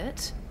questions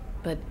it.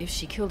 But if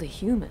she killed a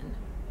human...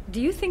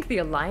 Do you think the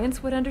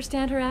Alliance would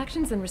understand her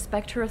actions and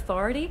respect her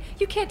authority?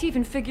 You can't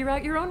even figure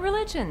out your own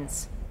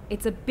religions.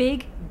 It's a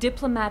big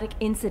diplomatic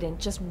incident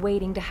just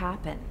waiting to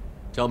happen.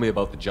 Tell me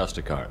about the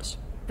Justicars.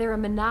 They're a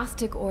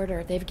monastic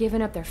order. They've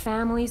given up their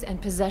families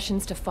and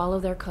possessions to follow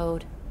their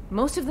code.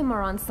 Most of them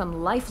are on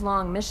some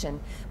lifelong mission,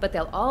 but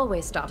they'll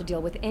always stop to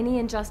deal with any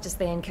injustice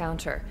they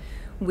encounter,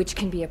 which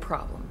can be a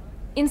problem.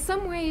 In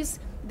some ways,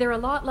 They're a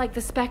lot like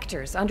the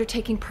Spectres,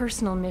 undertaking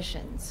personal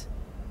missions.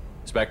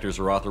 Spectres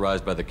are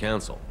authorized by the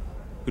Council.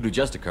 Who do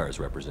Justicars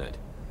represent?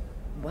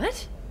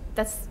 What?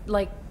 That's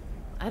like,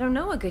 I don't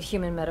know, a good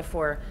human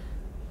metaphor.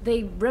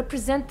 They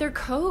represent their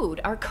code,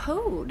 our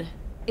code.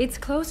 It's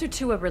closer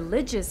to a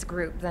religious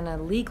group than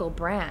a legal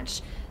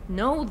branch.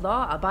 No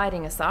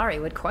law-abiding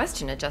Asari would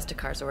question a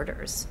Justicar's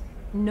orders.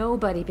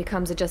 Nobody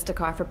becomes a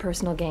Justicar for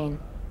personal gain.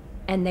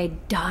 And they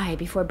die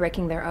before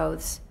breaking their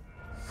oaths.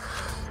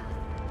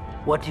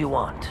 What do you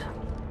want?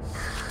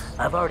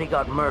 I've already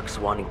got mercs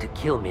wanting to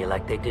kill me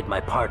like they did my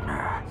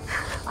partner.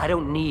 I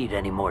don't need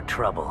any more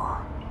trouble.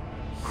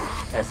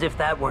 As if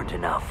that weren't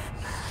enough,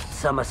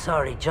 some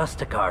Asari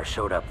Justicar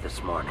showed up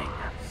this morning.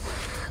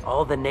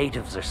 All the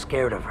natives are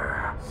scared of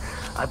her.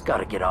 I've got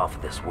to get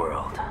off this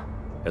world.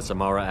 Has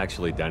Samara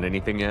actually done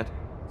anything yet?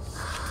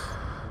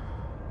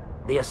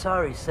 The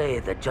Asari say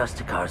that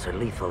Justicars are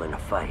lethal in a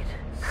fight.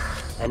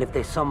 And if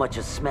they so much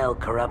as smell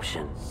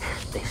corruption,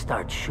 they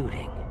start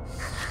shooting.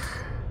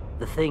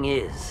 The thing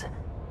is,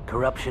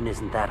 corruption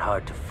isn't that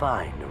hard to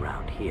find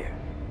around here.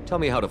 Tell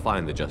me how to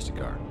find the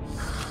Justicar.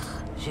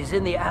 She's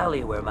in the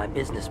alley where my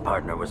business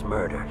partner was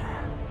murdered.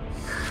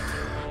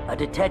 A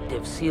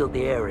detective sealed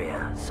the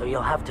area, so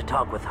you'll have to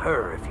talk with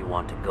her if you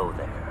want to go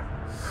there.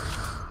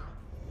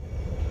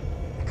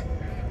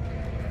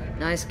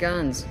 Nice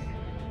guns.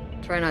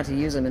 Try not to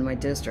use them in my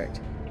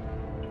district.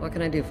 What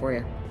can I do for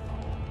you?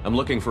 I'm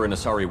looking for an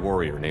Asari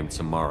warrior named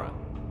Samara.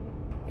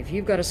 If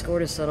you've got a score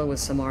to settle with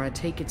Samara,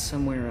 take it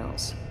somewhere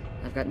else.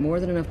 I've got more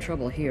than enough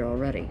trouble here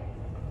already.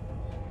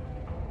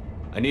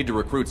 I need to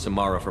recruit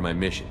Samara for my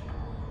mission.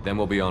 Then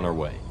we'll be on our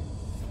way.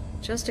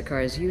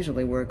 Justicars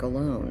usually work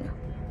alone,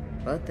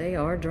 but they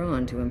are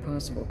drawn to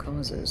impossible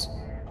causes.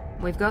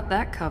 We've got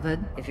that covered.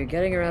 If you're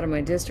getting her out of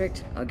my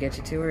district, I'll get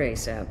you to her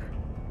ASAP.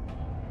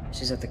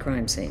 She's at the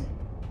crime scene.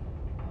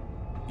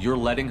 You're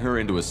letting her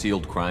into a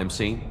sealed crime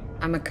scene?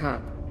 I'm a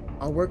cop.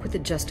 I'll work with the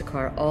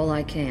Justicar all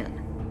I can.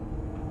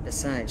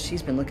 Besides,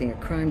 she's been looking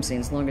at crime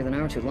scenes longer than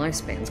our two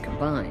lifespans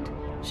combined.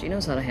 She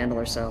knows how to handle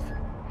herself.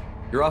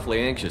 You're awfully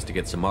anxious to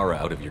get Samara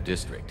out of your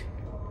district.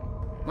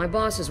 My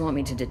bosses want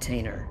me to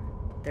detain her.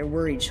 They're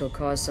worried she'll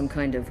cause some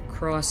kind of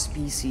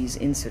cross-species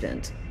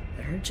incident,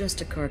 but her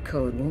Justicar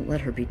code won't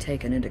let her be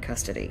taken into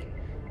custody.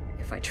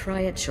 If I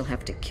try it, she'll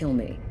have to kill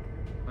me.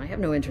 I have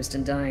no interest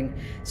in dying,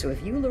 so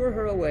if you lure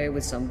her away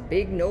with some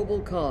big noble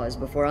cause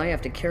before I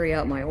have to carry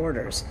out my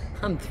orders,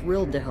 I'm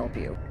thrilled to help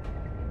you.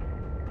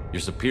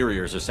 Your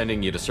superiors are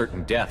sending you to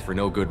certain death for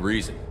no good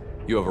reason.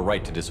 You have a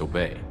right to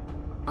disobey.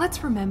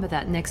 Let's remember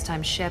that next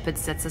time Shepard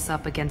sets us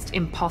up against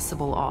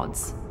impossible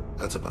odds.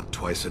 That's about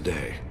twice a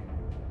day.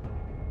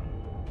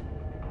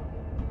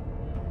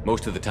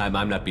 Most of the time,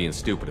 I'm not being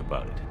stupid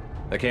about it.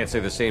 I can't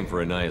say the same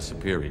for Anaya's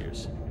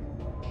superiors.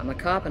 I'm a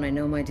cop and I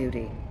know my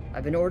duty.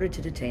 I've been ordered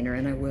to detain her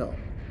and I will.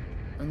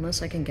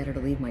 Unless I can get her to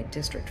leave my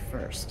district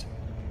first.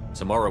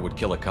 Samara would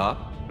kill a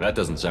cop? That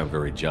doesn't sound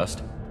very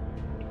just.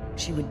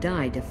 She would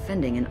die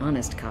defending an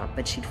honest cop,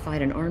 but she'd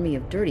fight an army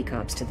of dirty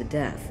cops to the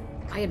death.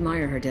 I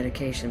admire her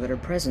dedication, but her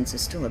presence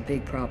is still a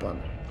big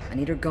problem. I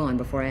need her gone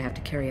before I have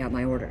to carry out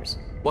my orders.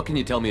 What can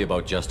you tell me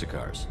about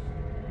Justicars?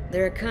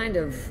 They're a kind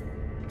of...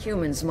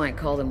 humans might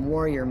call them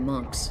warrior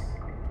monks.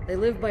 They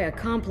live by a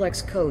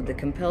complex code that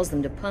compels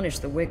them to punish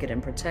the wicked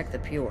and protect the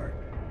pure.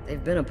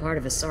 They've been a part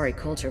of Asari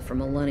culture for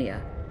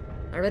millennia.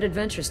 I read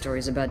adventure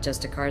stories about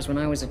Justicars when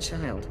I was a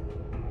child.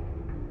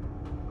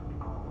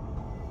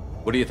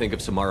 What do you think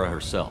of Samara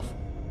herself?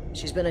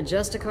 She's been a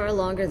Justicar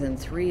longer than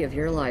 3 of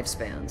your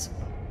lifespans.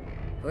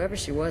 Whoever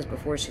she was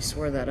before she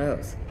swore that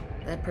oath,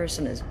 that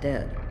person is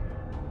dead.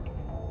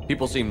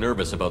 People seem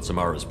nervous about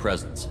Samara's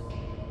presence.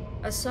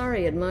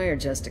 Asari admire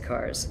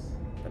Justicars,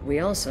 but we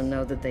also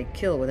know that they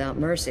kill without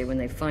mercy when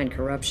they find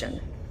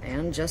corruption.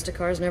 And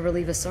Justicars never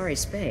leave Asari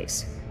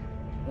space.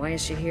 Why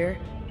is she here?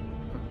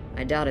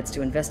 I doubt it's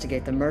to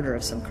investigate the murder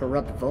of some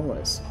corrupt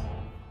Volas.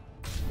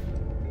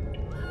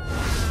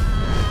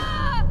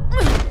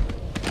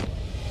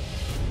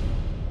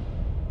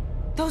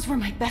 Those were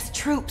my best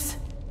troops.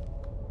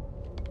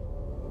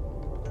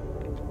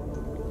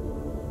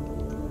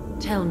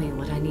 Tell me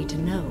what I need to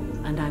know,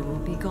 and I will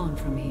be gone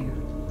from here.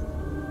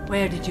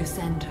 Where did you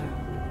send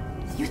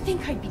her? You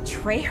think I'd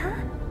betray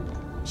her?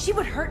 She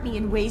would hurt me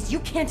in ways you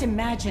can't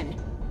imagine.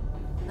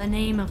 The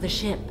name of the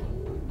ship.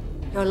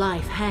 Your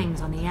life hangs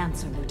on the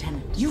answer,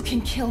 Lieutenant. You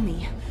can kill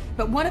me,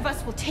 but one of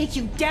us will take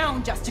you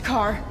down,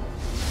 Justicar!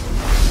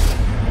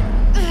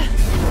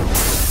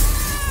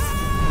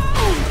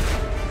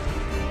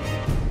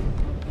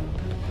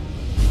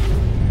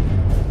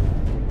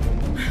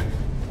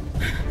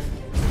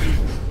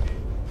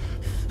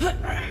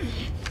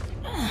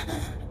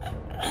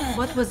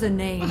 What was the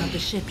name of the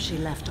ship she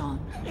left on?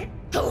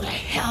 Go to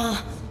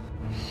hell!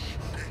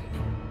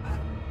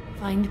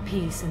 Find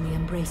peace in the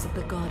embrace of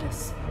the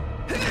goddess.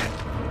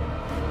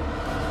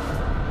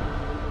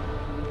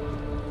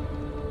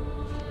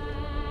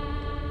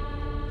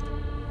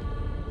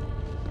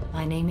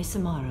 My name is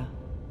Samara,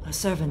 a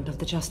servant of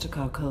the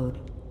Justicar Code.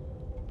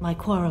 My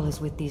quarrel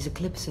is with these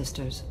Eclipse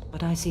sisters,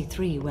 but I see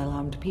 3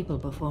 well-armed people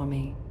before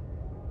me.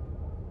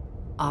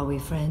 Are we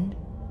friend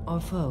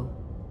or foe?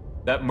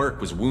 That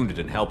merc was wounded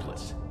and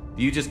helpless.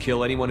 Do you just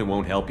kill anyone who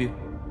won't help you?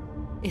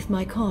 If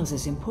my cause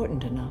is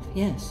important enough,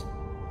 yes.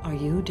 Are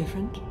you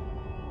different?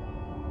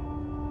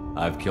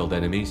 I've killed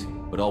enemies,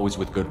 but always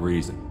with good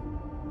reason.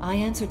 I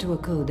answer to a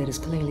code that is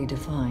clearly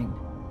defined.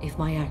 If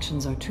my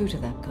actions are true to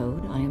that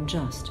code, I am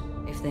just.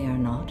 If they are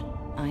not,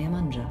 I am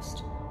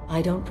unjust.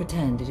 I don't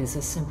pretend it is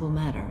a simple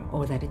matter,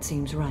 or that it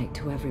seems right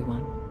to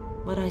everyone.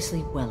 But I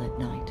sleep well at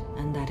night,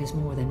 and that is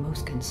more than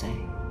most can say.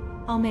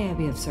 How may I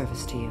be of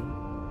service to you?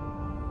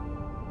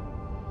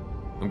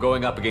 I'm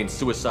going up against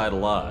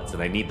suicidal odds,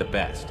 and I need the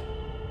best.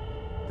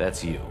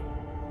 That's you.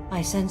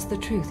 I sense the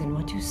truth in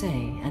what you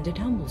say, and it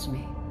humbles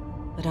me.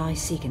 But I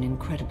seek an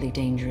incredibly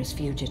dangerous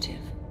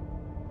fugitive.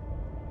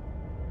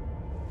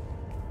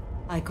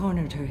 I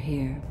cornered her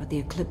here, but the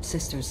Eclipse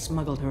sisters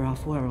smuggled her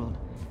off-world.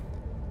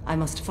 I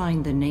must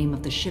find the name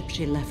of the ship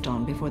she left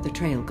on before the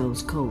trail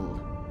goes cold.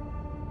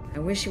 I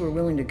wish you were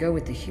willing to go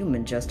with the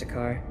human,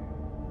 Justicar.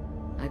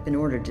 I've been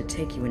ordered to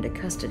take you into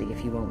custody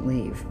if you won't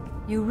leave.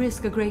 You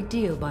risk a great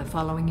deal by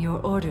following your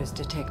orders,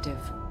 Detective.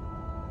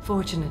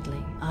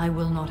 Fortunately, I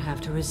will not have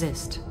to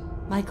resist.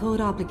 My code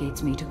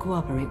obligates me to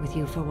cooperate with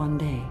you for 1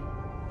 day.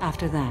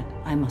 After that,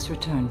 I must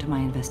return to my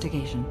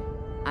investigation.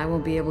 I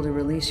won't be able to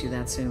release you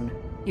that soon.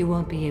 You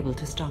won't be able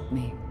to stop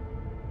me.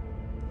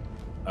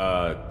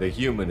 The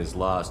human is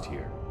lost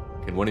here.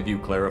 Can one of you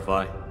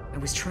clarify? I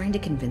was trying to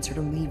convince her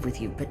to leave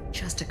with you, but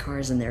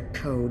Justicar's in their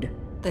code.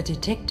 The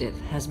detective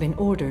has been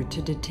ordered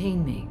to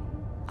detain me.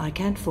 I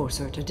can't force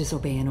her to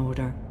disobey an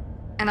order.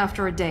 And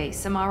after a day,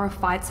 Samara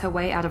fights her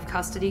way out of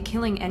custody,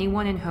 killing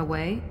anyone in her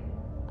way?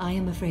 I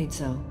am afraid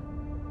so.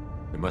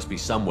 There must be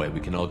some way we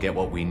can all get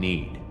what we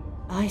need.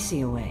 I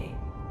see a way.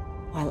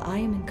 While I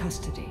am in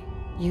custody,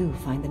 you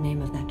find the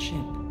name of that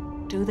ship.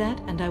 Do that,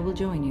 and I will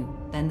join you.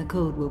 Then the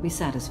code will be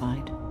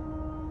satisfied.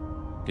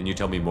 Can you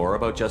tell me more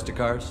about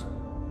Justicars?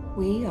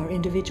 We are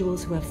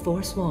individuals who have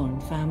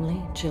forsworn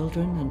family,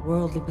 children, and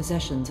worldly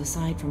possessions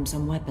aside from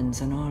some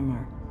weapons and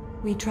armor.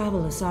 We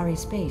travel Asari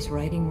space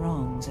righting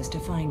wrongs as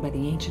defined by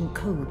the ancient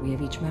code we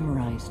have each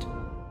memorized.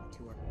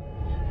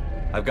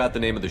 I've got the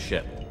name of the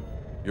ship.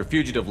 Your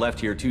fugitive left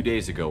here 2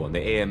 days ago on the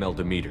AML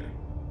Demeter.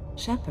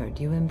 Shepard,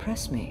 you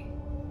impress me.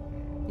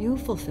 You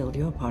fulfilled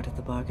your part of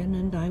the bargain,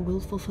 and I will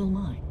fulfill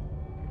mine.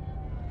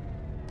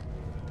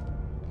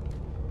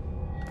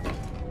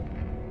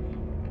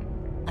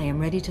 I am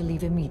ready to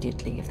leave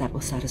immediately if that will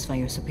satisfy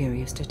your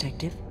superiors,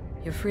 Detective.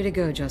 You're free to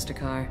go,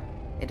 Justicar.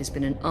 It has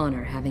been an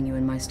honor having you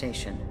in my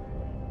station.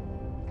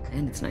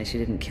 And it's nice you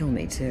didn't kill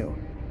me, too.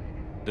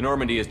 The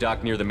Normandy is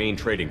docked near the main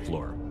trading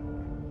floor.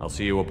 I'll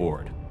see you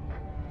aboard.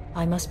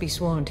 I must be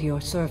sworn to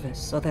your service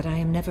so that I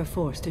am never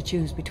forced to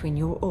choose between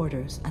your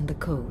orders and the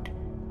code.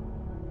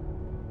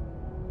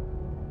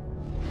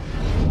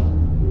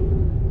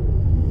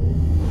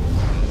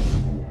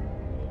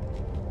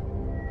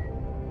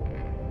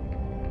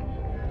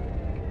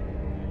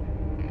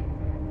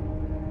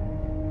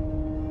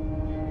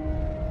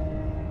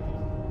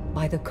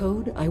 By the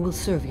code, I will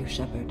serve you,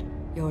 Shepard.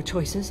 Your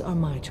choices are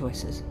my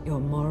choices. Your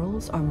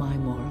morals are my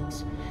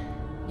morals.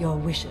 Your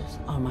wishes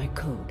are my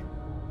code.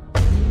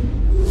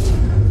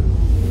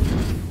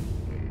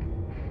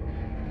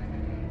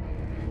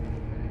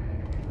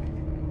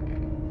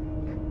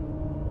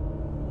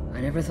 I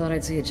never thought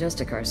I'd see a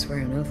Justicar swear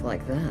an oath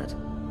like that.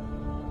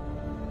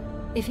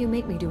 If you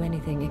make me do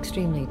anything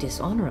extremely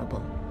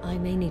dishonorable, I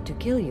may need to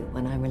kill you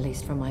when I'm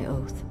released from my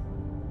oath.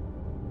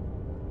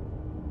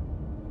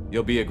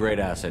 You'll be a great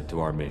asset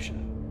to our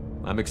mission.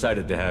 I'm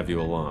excited to have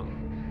you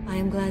along. I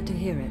am glad to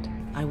hear it.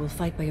 I will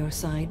fight by your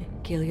side,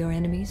 kill your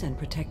enemies, and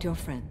protect your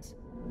friends.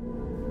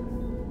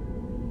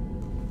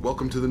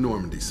 Welcome to the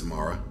Normandy,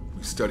 Samara.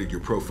 We've studied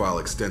your profile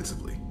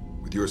extensively.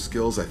 With your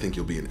skills, I think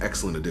you'll be an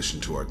excellent addition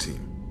to our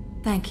team.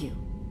 Thank you.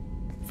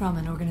 From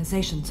an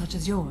organization such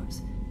as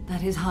yours,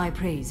 that is high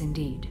praise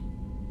indeed.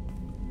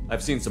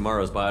 I've seen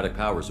Samara's biotic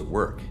powers at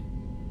work.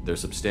 They're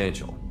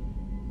substantial.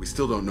 We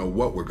still don't know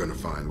what we're gonna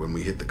find when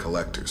we hit the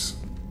collectors.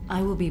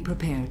 I will be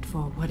prepared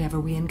for whatever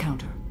we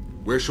encounter.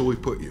 Where shall we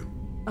put you?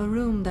 A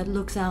room that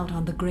looks out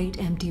on the great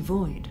empty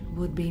void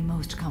would be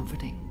most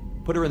comforting.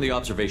 Put her in the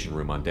observation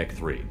room on Deck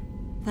 3.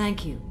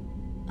 Thank you.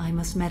 I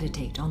must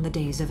meditate on the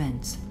day's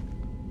events.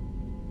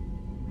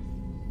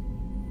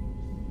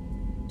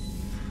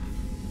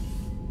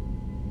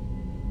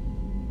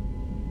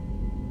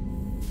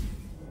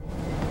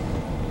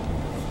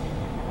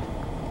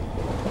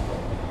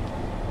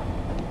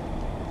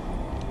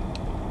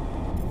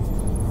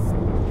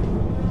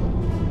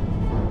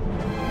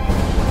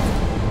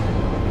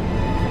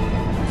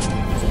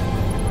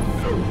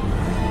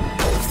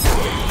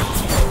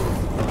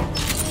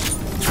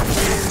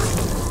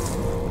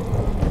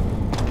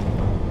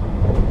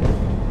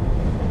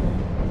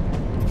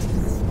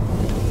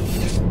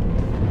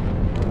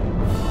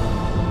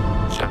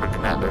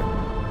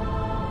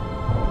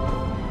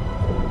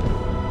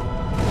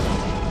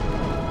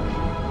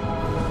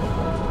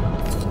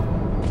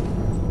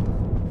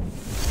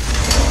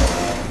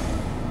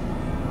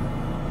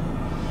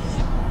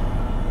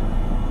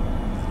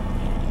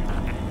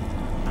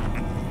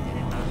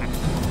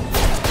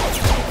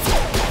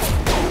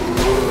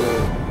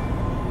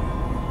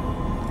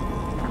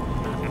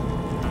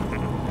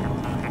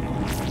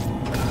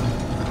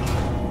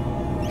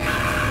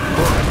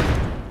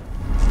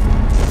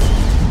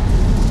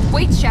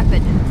 Wait,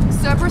 Shepard.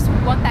 Cerberus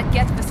would want that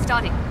Geth for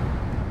study.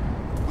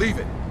 Leave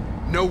it.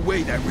 No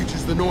way that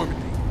reaches the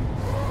Normandy.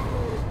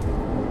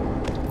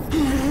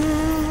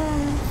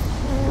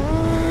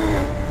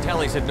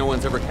 Tally said no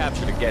one's ever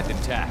captured a Geth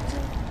intact.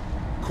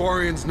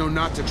 Quarians know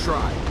not to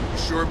try. You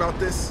sure about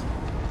this?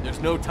 There's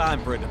no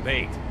time for a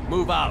debate.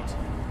 Move out.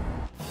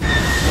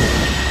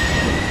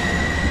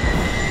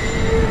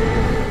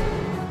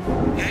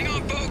 Hang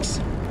on, folks.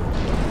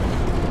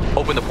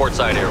 Open the port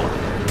side airlock.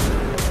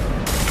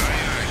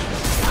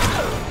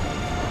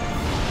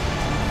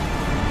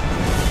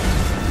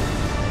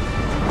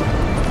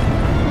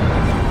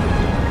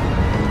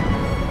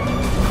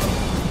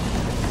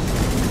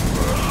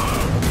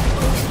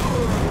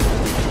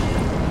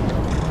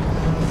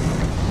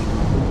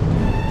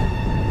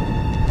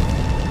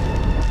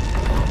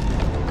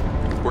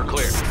 We're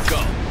clear.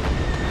 Go.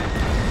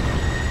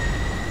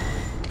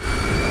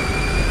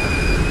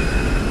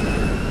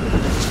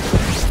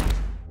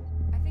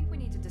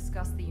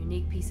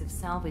 Piece of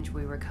salvage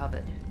we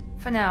recovered.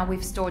 For now,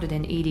 we've stored it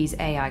in EDI's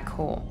AI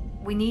core.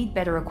 We need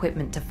better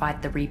equipment to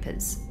fight the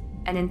Reapers.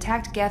 An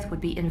intact Geth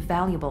would be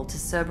invaluable to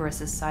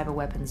Cerberus's cyber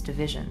weapons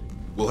division.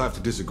 We'll have to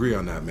disagree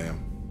on that,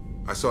 ma'am.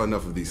 I saw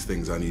enough of these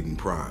things on Eden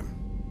Prime.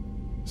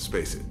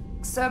 Space it.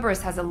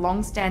 Cerberus has a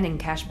long-standing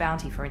cash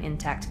bounty for an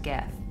intact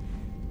Geth.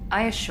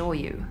 I assure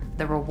you,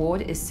 the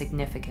reward is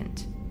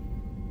significant.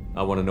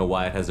 I want to know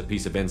why it has a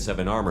piece of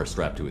N7 armor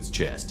strapped to its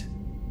chest.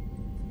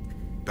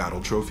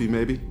 Battle trophy,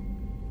 maybe?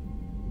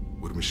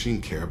 Would a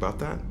machine care about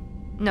that?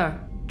 No.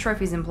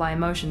 Trophies imply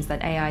emotions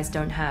that AIs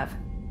don't have.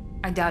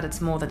 I doubt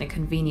it's more than a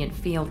convenient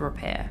field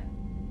repair.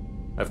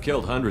 I've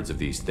killed hundreds of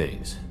these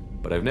things,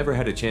 but I've never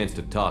had a chance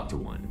to talk to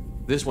one.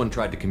 This one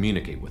tried to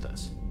communicate with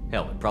us.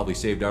 Hell, it probably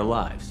saved our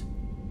lives.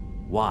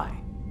 Why?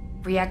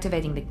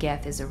 Reactivating the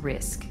Geth is a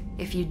risk.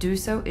 If you do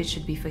so, it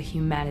should be for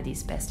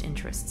humanity's best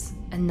interests,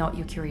 and not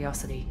your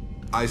curiosity.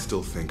 I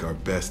still think our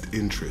best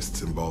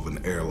interests involve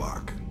an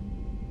airlock.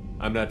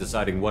 I'm not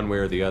deciding one way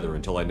or the other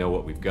until I know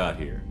what we've got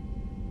here.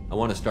 I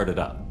want to start it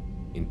up.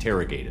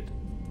 Interrogate it.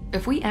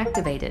 If we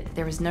activate it,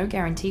 there is no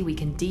guarantee we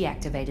can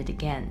deactivate it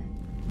again.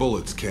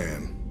 Bullets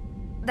can.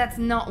 That's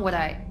not what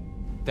I...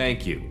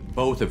 Thank you,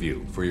 both of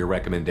you, for your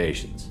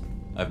recommendations.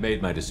 I've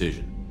made my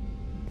decision.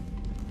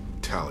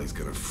 Tally's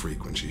gonna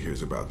freak when she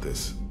hears about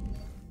this.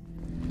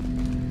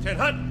 10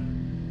 Hut!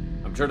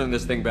 I'm turning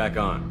this thing back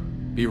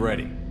on. Be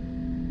ready.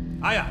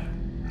 Aye, aye.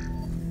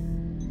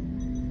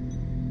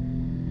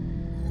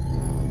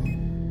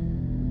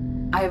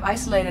 I have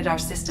isolated our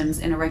systems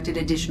and erected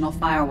additional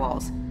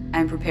firewalls. I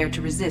am prepared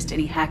to resist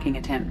any hacking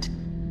attempt.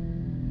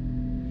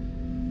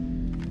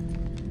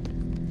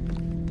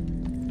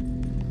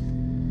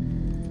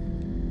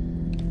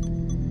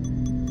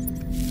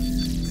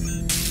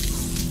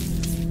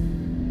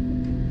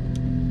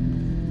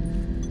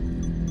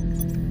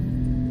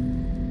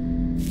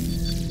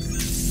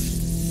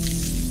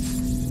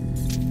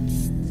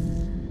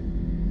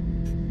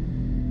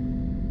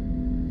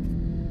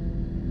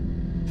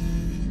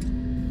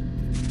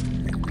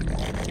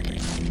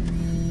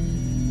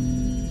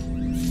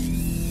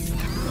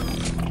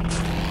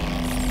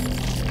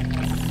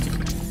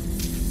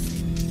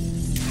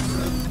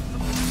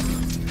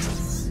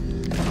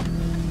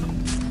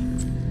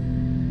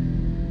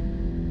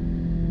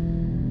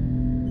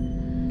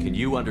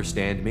 You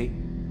understand me?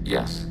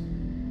 Yes.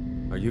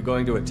 Are you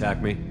going to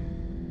attack me?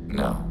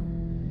 No.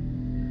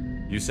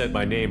 You said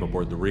my name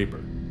aboard the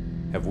Reaper.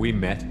 Have we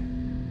met?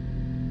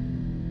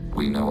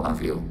 We know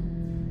of you.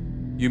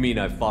 You mean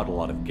I've fought a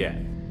lot of Geth?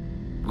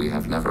 We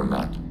have never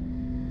met.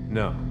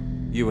 No,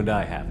 you and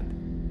I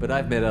haven't. But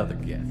I've met other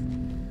Geth.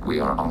 We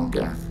are all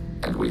Geth,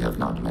 and we have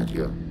not met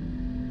you.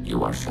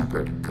 You are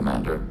Shepard,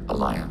 Commander,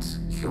 Alliance,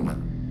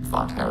 human,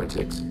 fought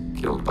heretics,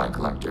 killed by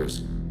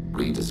collectors,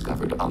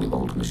 rediscovered on the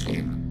old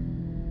machine.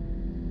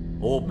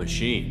 Old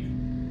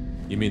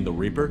machine? You mean the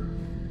Reaper?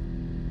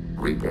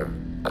 Reaper,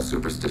 a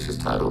superstitious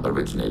title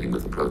originating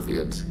with the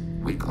Protheans.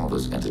 We call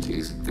those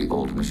entities the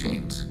old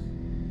machines.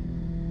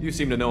 You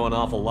seem to know an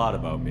awful lot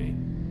about me.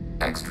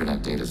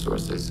 Extranet data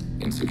sources,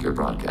 insecure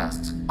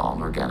broadcasts,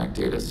 all organic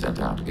data sent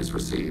out is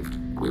received.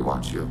 We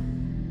watch you.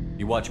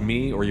 You watch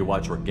me or you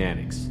watch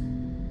organics?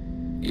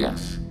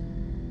 Yes.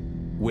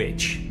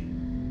 Which?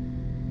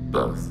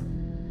 Both.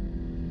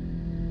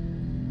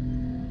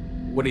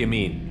 What do you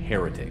mean,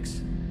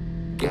 heretics?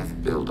 Geth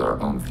build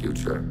our own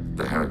future.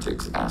 The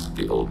heretics asked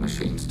the old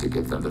machines to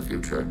give them the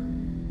future.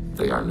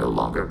 They are no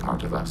longer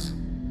part of us.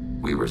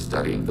 We were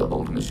studying the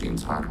old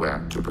machines'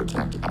 hardware to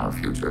protect our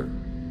future.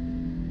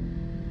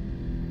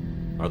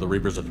 Are the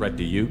Reapers a threat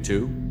to you,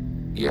 too?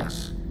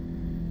 Yes.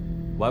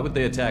 Why would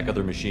they attack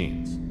other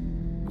machines?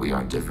 We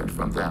are different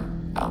from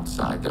them,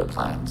 outside their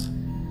plans.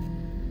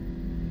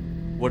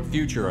 What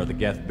future are the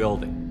Geth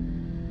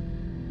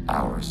building?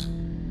 Ours.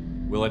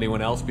 Will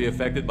anyone else be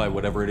affected by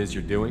whatever it is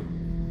you're doing?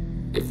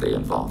 If they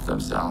involve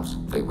themselves,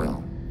 they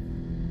will.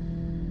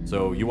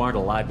 So you aren't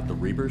allied with the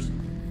Reapers?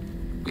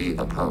 We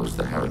oppose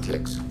the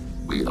heretics.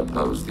 We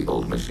oppose the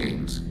old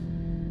machines.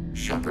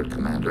 Shepard,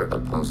 Commander,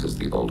 opposes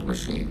the old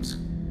machines.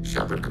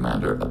 Shepard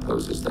Commander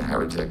opposes the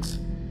heretics.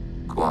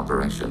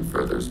 Cooperation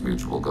furthers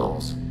mutual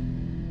goals.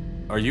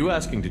 Are you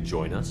asking to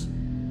join us?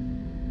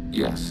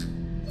 Yes.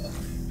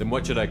 Then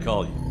what should I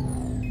call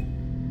you?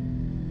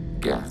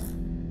 Geth.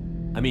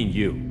 I mean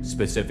you,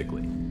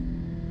 specifically.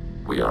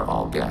 We are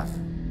all Geth.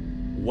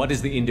 What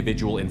is the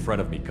individual in front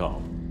of me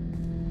called?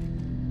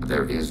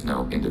 There is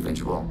no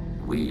individual.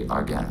 We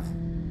are Geth.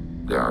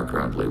 There are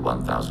currently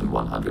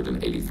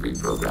 1,183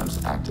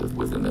 programs active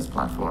within this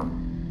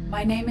platform.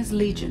 My name is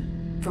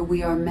Legion, for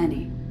we are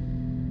many.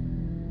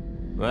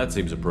 Well, that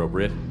seems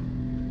appropriate.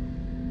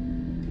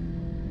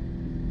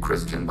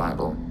 Christian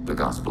Bible, the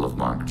Gospel of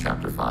Mark,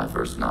 chapter 5,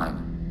 verse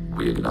 9.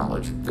 We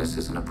acknowledge this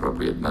is an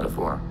appropriate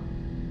metaphor.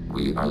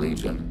 We are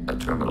Legion, a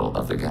terminal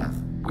of the Geth.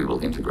 We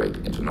will integrate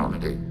into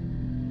Normandy.